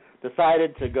man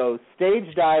decided to go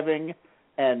stage diving,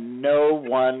 and no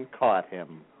one caught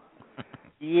him.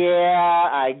 Yeah,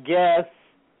 I guess.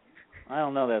 I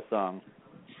don't know that song.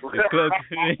 The club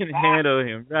can handle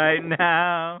him right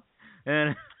now.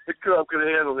 And the club can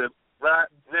handle him right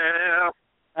now.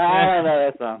 I don't know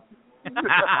that song.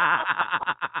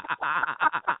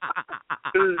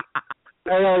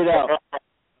 I really don't.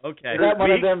 Okay. Is that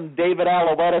one of them David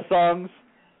Alouetta songs?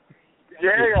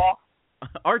 Yeah.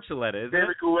 Archuleta, is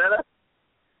David Guetta?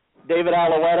 David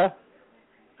Alouetta?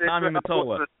 Tommy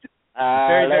Mottola.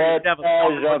 Alouetta.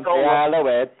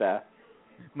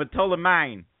 Mottola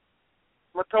Mine.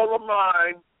 Mottola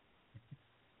Mine.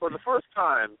 For the first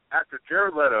time, actor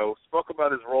Jared Leto spoke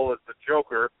about his role as the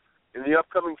Joker in the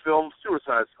upcoming film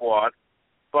Suicide Squad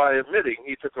by admitting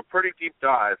he took a pretty deep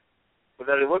dive, but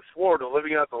that he looks forward to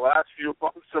living out the last few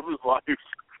months of his life.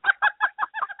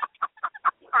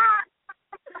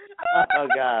 Oh,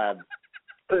 God.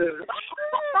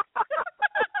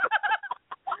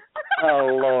 Oh,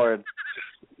 Lord.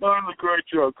 Oh, great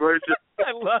joke, great joke.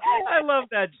 I love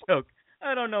that joke.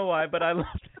 I don't know why, but I love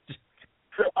that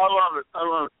joke. I love it.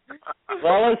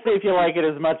 Well, let's see if you like it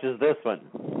as much as this one.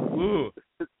 Ooh.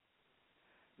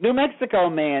 New Mexico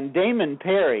man Damon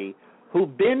Perry, who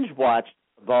binge-watched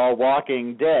The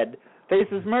Walking Dead,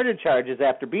 faces murder charges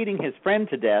after beating his friend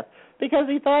to death because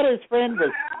he thought his friend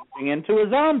was turning into a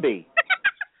zombie.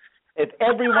 If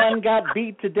everyone got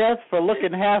beat to death for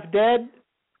looking half dead,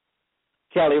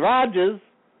 Kelly Rogers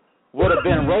would have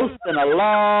been roasting a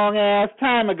long-ass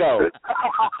time ago.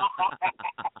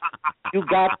 You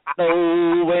got to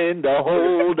know when to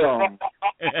hold on,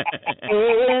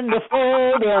 when to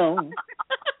fold on,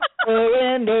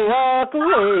 when to walk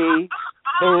away,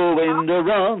 when to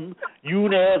run. You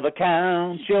never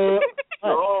count your...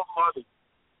 Oh, money.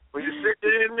 When you're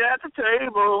sitting at the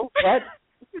table. What?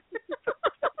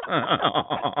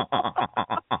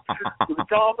 It's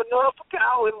calm enough for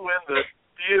Cowan when the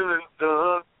dealing's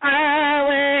done. I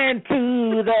went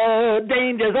to the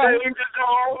danger zone.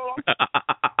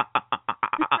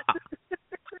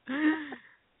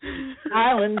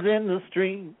 Islands in the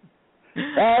stream.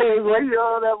 That is what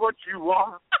that's what you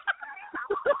want.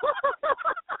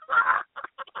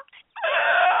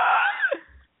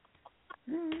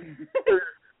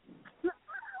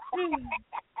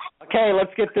 Okay,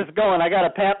 let's get this going. I got a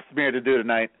pap smear to do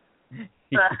tonight.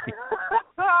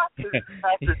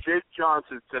 After Jake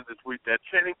Johnson sent the tweet that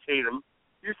Channing Tatum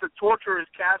used to torture his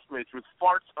castmates with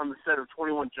farts on the set of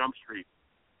 21 Jump Street.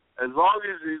 As long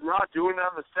as he's not doing it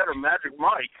on the set of Magic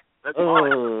Mike, that's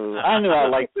fine. I knew I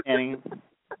liked Channing.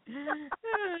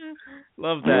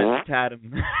 Love that,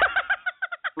 Tatum.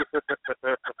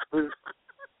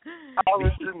 I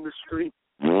was in the street.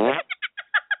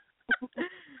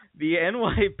 The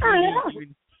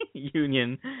NYPD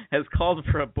union has called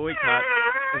for a boycott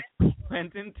of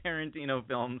Quentin Tarantino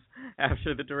films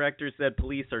after the director said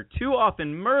police are too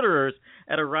often murderers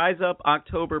at a Rise Up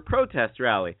October protest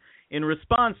rally. In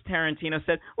response, Tarantino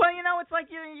said, well, you know, it's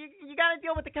like you got to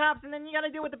deal with the cops, and then you got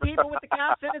to deal with the people with the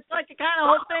cops, and it's like a kind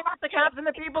of whole thing with the cops and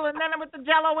the people, and then with the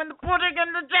jello and the pudding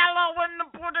and the jello and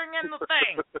the pudding and the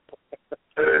thing.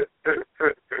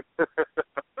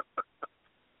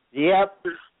 Yep.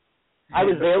 I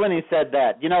was there when he said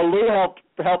that. You know, Lou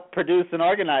helped produce and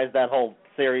organize that whole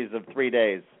series of 3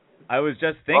 days. I was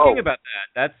just thinking about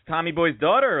that. That's Tommy Boy's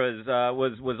daughter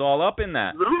was all up in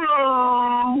that.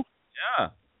 Lou!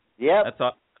 Yeah. Yep.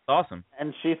 That's awesome.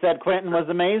 And she said Quentin was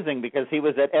amazing because he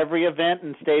was at every event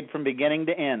and stayed from beginning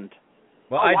to end.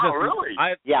 Well, really?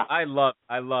 I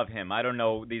love him. I don't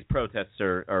know, these protests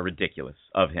are ridiculous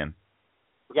of him.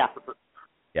 Yeah.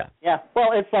 Yeah. Yeah.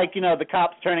 Well, it's like, you know, the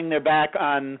cops turning their back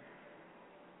on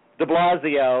de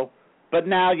Blasio, but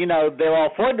now, you know, they're all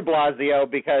for de Blasio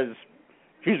because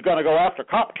he's going to go after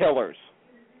cop killers.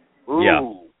 Ooh.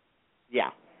 Yeah.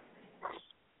 Yeah.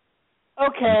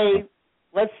 Okay,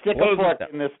 let's stick a fork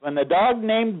in this one. A dog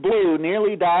named Blue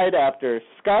nearly died after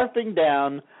scarfing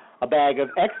down a bag of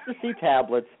ecstasy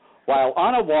tablets while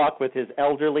on a walk with his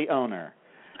elderly owner.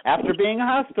 After being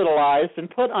hospitalized and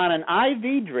put on an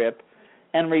IV drip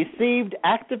and received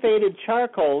activated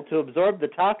charcoal to absorb the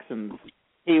toxins,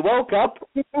 he woke up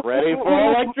ready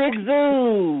for electric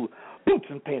zoo. Boots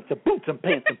and pants, boots and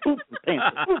pants, boots and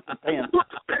pants, boots and pants, boots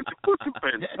and pants, boots and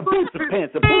pants, boots and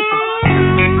pants, boots and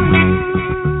pants.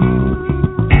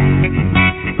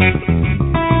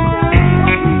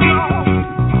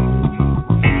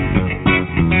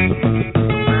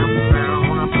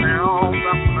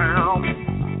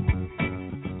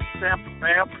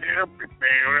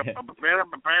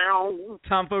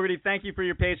 Tom Fogarty, thank you for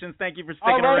your patience. Thank you for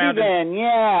sticking around. Then,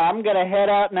 yeah, I'm going to head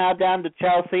out now down to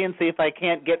Chelsea and see if I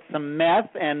can't get some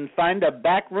meth and find a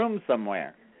back room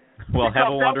somewhere. Well, have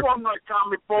a wonderful night,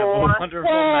 Tommy boy.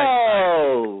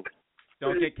 night.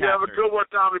 Don't get captured. Have a good one,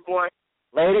 Tommy boy.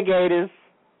 Later, Gators.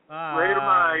 Later,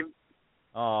 mine.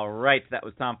 All right, that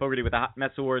was Tom Fogarty with the Hot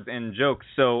Mess Awards and jokes.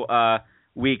 So,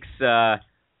 Weeks,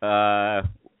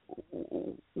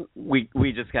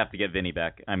 we just have to get Vinny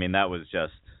back. I mean, that was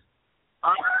just...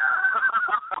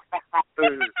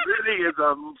 Vinny is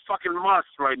a fucking must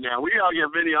right now. We gotta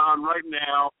get Vinny on right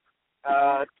now.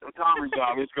 Tommy's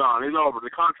gone. He's gone. He's over.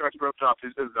 The contract's ripped up.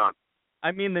 He's done.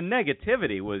 I mean, the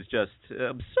negativity was just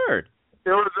absurd.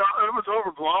 It was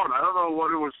overblown. I don't know what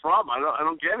it was from. I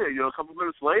don't get it. You know, a couple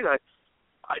minutes late,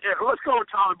 let's go with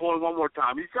Tommy Boy one more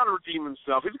time. He's got to redeem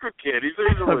himself. He's a good kid. He's a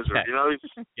wizard. You know.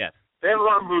 Yes. They have a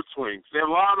lot of mood swings.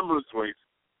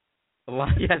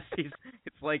 Yes,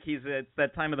 it's like it's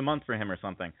that time of the month for him or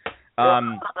something.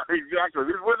 Exactly.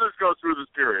 These wizards go through this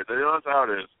period. That's how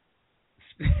it is.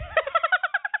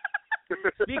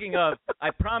 Speaking of, I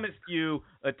promised you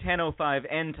a 10:05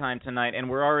 end time tonight, and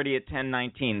we're already at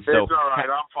 10:19. So it's all right.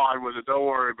 I'm fine with it. Don't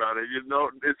worry about it. You know,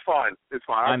 it's fine. It's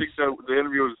fine. I think the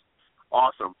interview was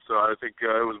awesome. So I think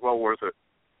it was well worth it.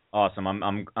 Awesome.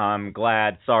 I'm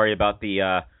glad. Sorry about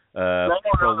the no,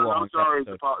 I'm sorry.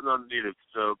 It's not needed.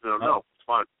 So no, it's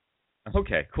fine.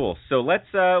 Okay, cool. So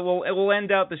let's we'll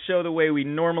end out the show the way we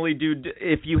normally do. Do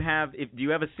you have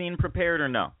a scene prepared or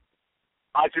no?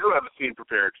 I do have a scene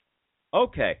prepared.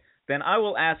 Okay, then I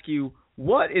will ask you,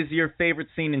 what is your favorite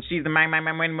scene in She's the Mine?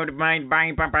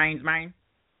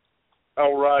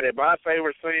 All righty, my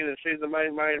favorite scene in She's the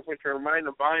Mine, which are mine.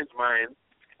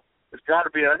 It's got to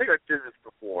be. I think I did this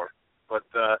before, but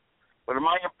when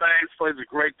Amanda Banks plays a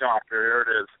great doctor, here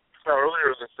it is. So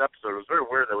earlier in this episode, it was very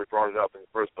weird that we brought it up in the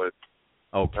first place.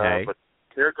 Okay. But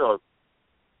here it goes.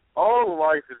 All of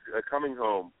life is coming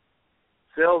home.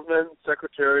 Salesmen,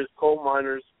 secretaries, coal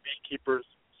miners, beekeepers,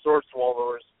 sword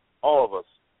swallowers, all of us.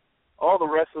 All the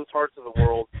restless hearts of the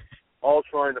world, all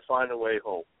trying to find a way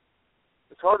home.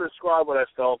 It's hard to describe what I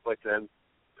felt like then.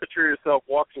 Picture yourself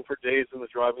walking for days in the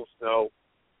driving snow.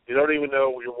 You don't even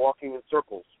know you're walking in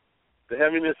circles. The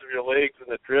heaviness of your legs in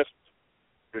the drift,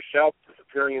 your shouts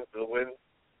disappearing into the wind,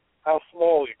 how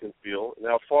small you can feel and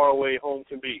how far away home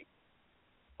can be.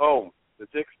 Home, the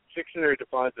dictionary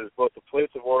defines it as both a place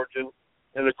of origin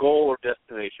and a goal or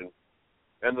destination.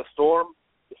 And the storm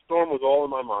was all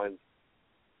in my mind.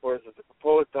 Or as the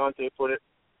poet Dante put it,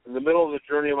 in the middle of the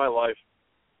journey of my life,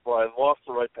 where I lost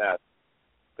the right path.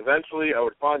 Eventually, I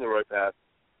would find the right path,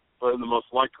 but in the most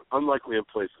unlikely of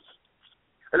places.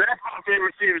 And that's my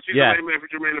favorite scene. She's the main man for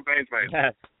Jermaine Baines,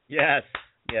 man. Yes.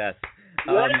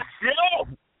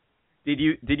 Did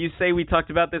you say we talked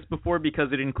about this before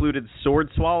because it included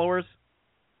sword swallowers?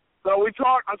 So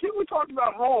I think we talked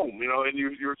about home, and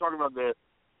you were talking about the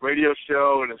radio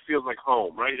show, and it feels like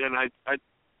home, right? And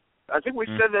I think we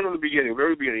said that in the beginning,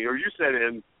 very beginning, or you said it,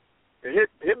 and it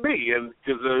hit me, and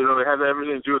because it had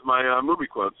everything to do with my movie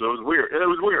quote, so it was weird. It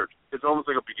was weird. It's almost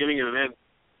like a beginning and an end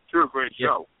to a great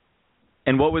show.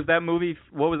 And what was that movie?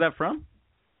 What was that from?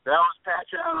 That was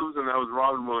Patch Adams, and that was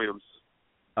Robin Williams.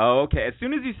 Oh, okay. As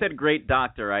soon as you said Great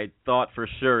Doctor, I thought for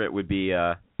sure it would be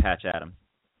Patch Adams.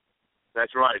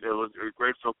 That's right. It was a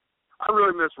great film. I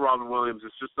really miss Robin Williams.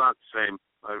 It's just not the same.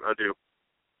 I do.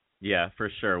 Yeah, for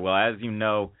sure. Well, as you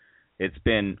know, it's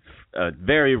been a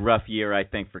very rough year, I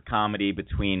think, for comedy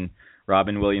between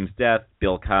Robin Williams' death,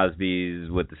 Bill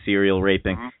Cosby's with the serial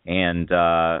raping, and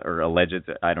or alleged,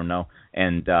 I don't know,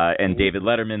 and David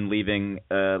Letterman leaving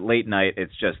late night.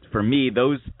 It's just, for me,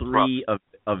 those three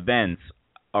events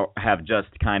have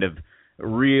just kind of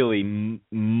really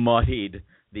muddied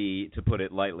to put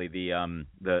it lightly,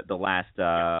 the last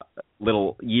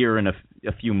little year and a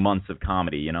few months of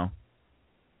comedy,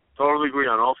 Totally agree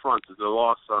on all fronts. It's a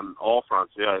loss on all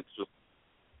fronts. Yeah, it's just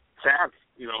sad.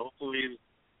 Hopefully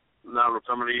now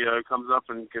somebody comes up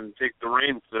and can take the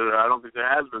reins. I don't think there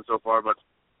has been so far, but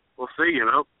we'll see,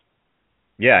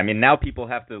 Yeah, I mean, now people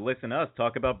have to listen to us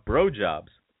talk about bro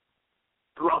jobs.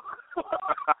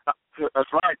 That's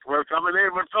right. We're coming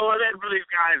in. We're filling in for these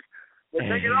guys. We're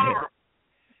taking over.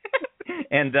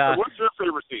 And what's your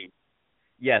favorite scene?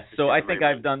 Yes, so I think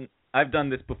I've done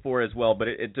this before as well, but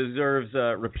it deserves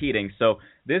repeating. So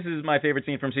this is my favorite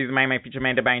scene from She's the Main Man, feature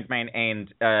Main to Baines Man, and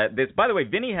this. By the way,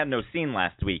 Vinny had no scene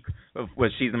last week.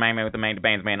 Was She's the Main Man with the Main to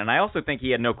Baines Man, and I also think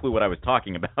he had no clue what I was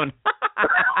talking about. I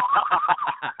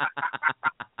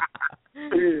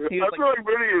feel like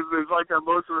Vinny is like that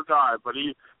most of the time, but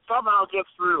he somehow gets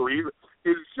through.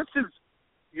 He's just his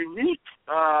unique,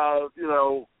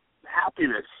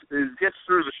 happiness. It gets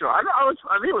through the show. I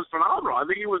think it was phenomenal. I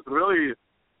think he was really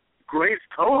great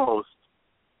co-host.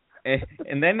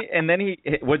 And then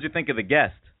what'd you think of the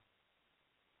guest?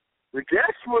 The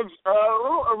guest was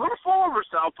a little full of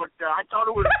herself, but I thought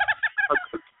it was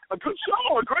a good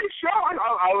show, a great show.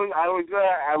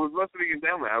 I was listening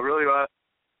intently. I really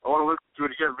I want to listen to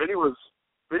it again. Vinny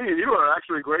and you are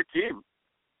actually a great team.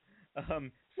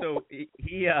 So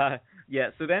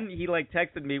so then he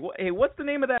texted me, hey, what's the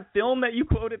name of that film that you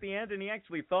quote at the end? And he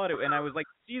actually thought it, and I was like,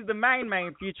 She's the Main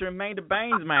Man featuring Main to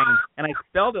Baines Man, and I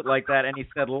spelled it like that, and he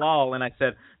said lol, and I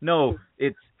said, no,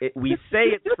 we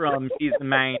say it's from She's the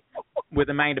Main with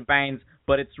the Main to Baines,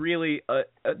 but it's really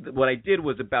what I did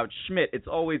was about Schmidt. It's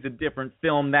always a different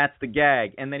film. That's the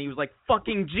gag. And then he was like,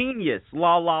 fucking genius,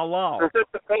 lol, lol, lol.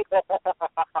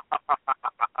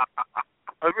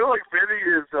 I feel like Vinny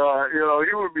is,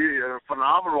 he would be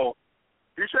phenomenal.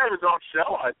 He should have his own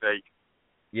show, I think.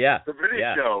 Yeah. The Vinny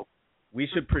show. We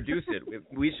should produce it.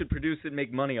 We should produce it and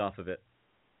make money off of it.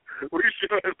 We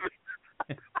should.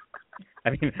 I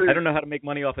mean, I don't know how to make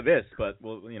money off of this, but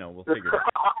we'll figure it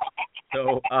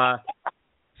out.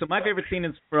 So my favorite scene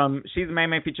is from She's a Man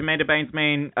feature Amanda Baines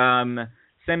Main,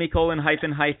 semicolon,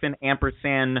 hyphen,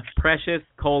 ampersand, Precious,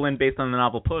 colon, based on the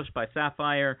novel Push by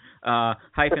Sapphire,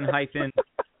 hyphen,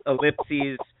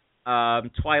 ellipses,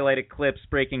 Twilight Eclipse,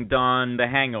 Breaking Dawn, The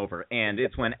Hangover. And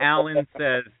it's when Alan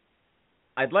says,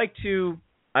 I'd like to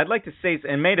say,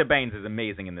 and Maida Baines is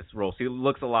amazing in this role. She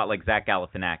looks a lot like Zach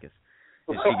Galifianakis.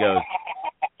 And she goes,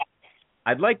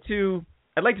 I'd like to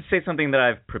say something that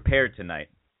I've prepared tonight.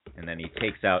 And then he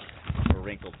takes out a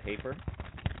wrinkled paper.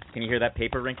 Can you hear that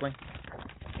paper wrinkling?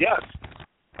 Yes.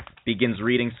 Begins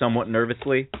reading somewhat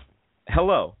nervously.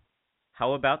 Hello.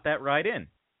 How about that ride in?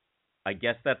 I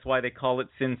guess that's why they call it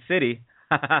Sin City.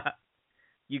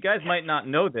 You guys might not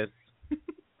know this,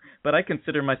 but I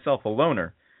consider myself a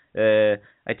loner.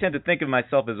 I tend to think of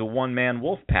myself as a one-man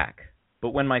wolf pack.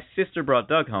 But when my sister brought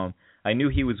Doug home, I knew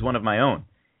he was one of my own.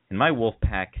 In my wolf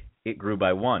pack, it grew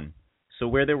by one. So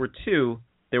where there were two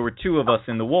of us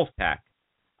in the wolf pack.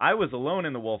 I was alone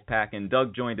in the wolf pack, and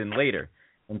Doug joined in later.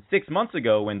 And 6 months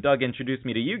ago, when Doug introduced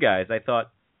me to you guys, I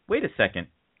thought, wait a second,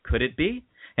 could it be?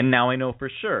 And now I know for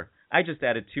sure. I just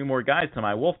added 2 more guys to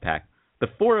my wolf pack. The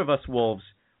 4 of us wolves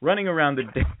running around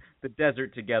the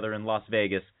desert together in Las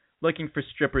Vegas, looking for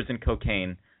strippers and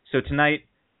cocaine. So tonight,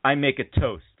 I make a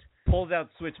toast. Pulls out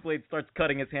switchblade, starts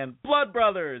cutting his hand. Blood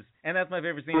Brothers! And that's my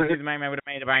favorite scene. She's a man with a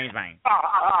bang.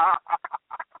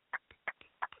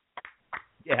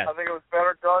 Yes. I think it was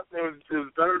better. It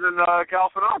was better than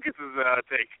Galifianakis'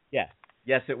 take. Yes.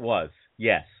 Yes, it was.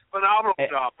 Yes. Phenomenal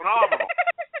job. Phenomenal.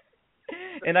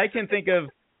 And I can think of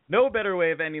no better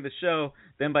way of ending the show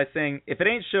than by saying, if it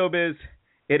ain't showbiz,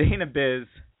 it ain't a biz.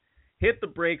 Hit the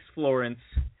brakes, Florence.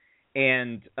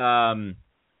 And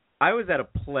I was at a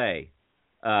play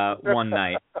one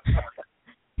night.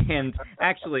 And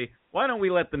actually, why don't we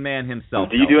let the man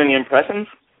himself Do you do any impressions?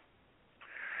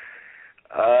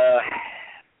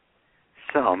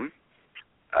 Some.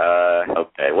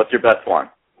 Okay, what's your best one?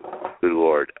 Good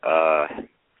Lord.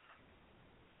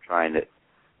 Trying to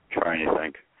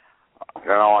think. You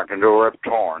know, I can do Rip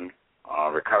Torn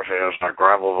because he has a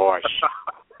gravel voice.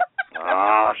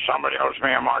 Somebody owes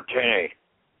me a martini.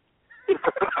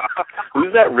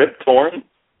 Who's that, Rip Torn?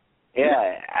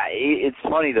 Yeah, it's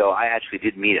funny though. I actually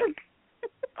did meet him.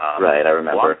 Right, I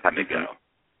remember. A long time ago.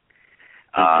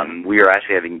 We were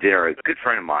actually having dinner. A good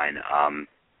friend of mine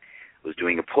was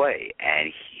doing a play,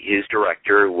 and his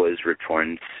director was Rip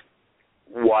Torn's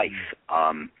wife,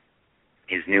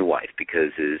 his new wife,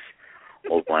 because his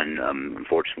old one,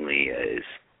 unfortunately, is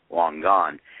long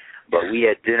gone. But we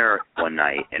had dinner one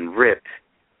night, and Rip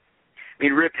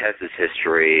has this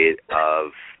history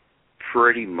of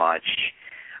pretty much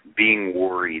being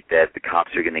worried that the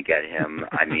cops are going to get him.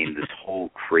 I mean, this whole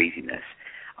craziness.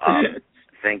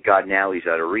 Thank God now he's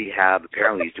out of rehab.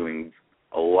 Apparently he's doing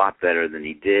a lot better than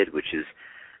he did, which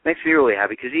makes me really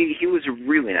happy because he was a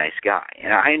really nice guy,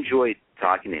 and I enjoyed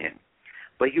talking to him.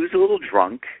 But he was a little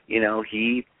drunk,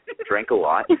 he drank a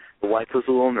lot. The wife was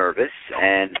a little nervous,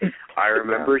 and I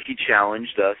remember he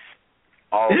challenged us,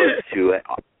 all of us, to an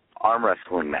arm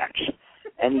wrestling match,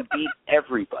 and he beat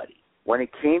everybody. When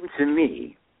it came to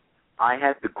me, I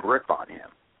had the grip on him,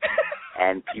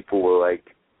 and people were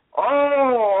like,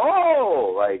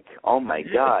 oh my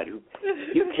God,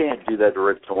 you can't do that to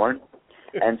Rip Torn.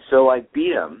 And so I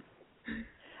beat him,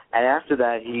 and after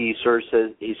that he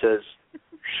says,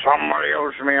 somebody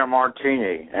owes me a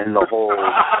martini, and the whole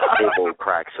table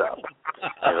cracks up.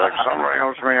 He's like, somebody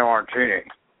owes me a martini.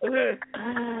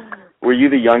 Were you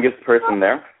the youngest person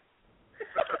there?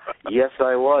 Yes,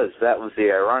 I was. That was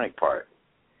the ironic part.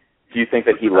 Do you think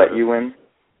that he let you in?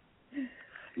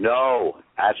 No,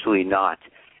 actually not,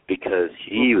 because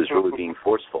he was really being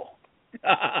forceful.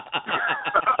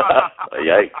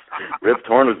 Yikes. Rip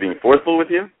Torn was being forceful with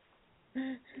you?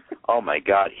 Oh, my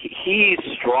God. He's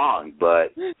strong,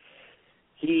 but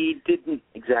he didn't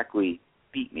exactly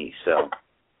beat me, so.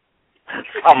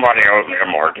 Somebody owes me a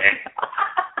martini.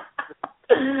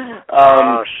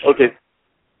 Okay.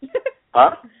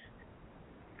 Huh?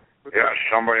 Yeah,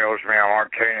 somebody owes me a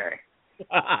martini.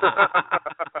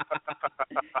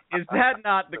 Is that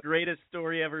not the greatest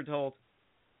story ever told?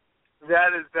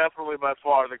 That is definitely by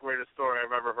far the greatest story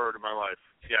I've ever heard in my life.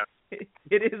 Yes.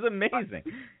 It is amazing.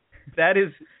 That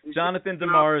is Jonathan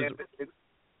DeMar's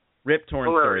Rip Torn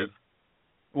story.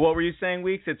 What were you saying,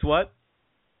 Weeks? It's what?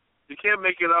 You can't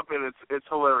make it up, and it's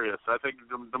hilarious. I think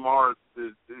DeMar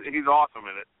he's awesome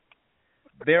in it.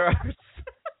 There are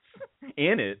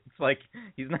in it. It's like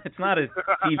it's not a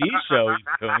TV show he's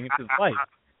doing. It's his life.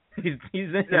 He's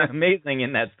amazing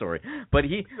in that story. But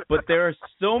there are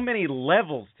so many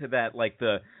levels to that, like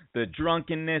the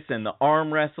drunkenness and the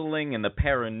arm wrestling and the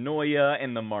paranoia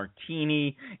and the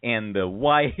martini and the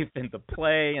wife and the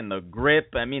play and the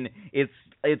grip. I mean,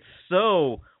 it's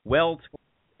so well told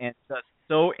and just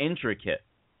so intricate.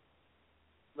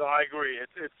 No, I agree.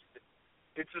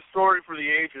 It's a story for the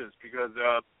ages because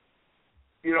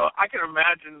I can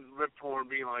imagine Rip Torn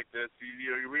being like this.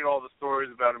 You read all the stories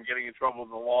about him getting in trouble in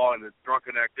the law and his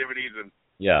drunken activities, and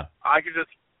I could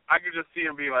just see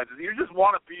him being like this. You just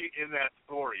want to be in that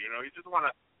story, You just want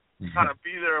to kind of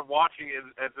be there watching it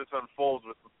as this unfolds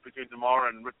between Tamara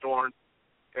and Rip Torn.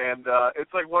 And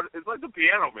it's like the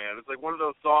Piano Man. It's like one of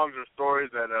those songs or stories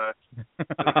that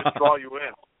just draw you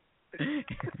in.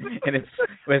 And it's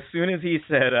as soon as he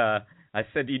said, I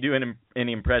said, "Do you do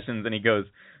any impressions?" And he goes,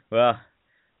 "Well,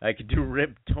 I could do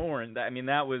Rip Torn." I mean,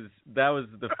 that was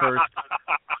the first.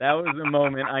 That was the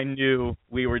moment I knew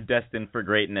we were destined for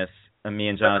greatness. Me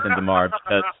and Jonathan Demar,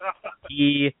 because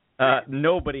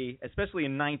nobody, especially a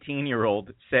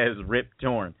 19-year-old, says Rip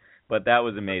Torn. But that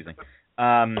was amazing.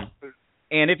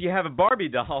 And if you have a Barbie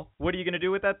doll, what are you going to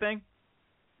do with that thing?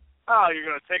 Oh, you're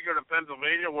going to take her to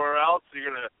Pennsylvania. Where else? You're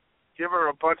going to give her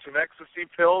a bunch of ecstasy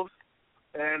pills,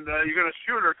 and you're going to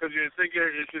shoot her because you think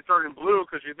she's turning blue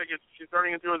because you think she's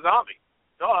turning into a zombie.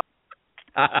 Duh.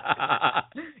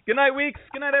 Good night, Weeks.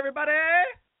 Good night, everybody.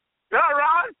 Good night,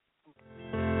 Ron.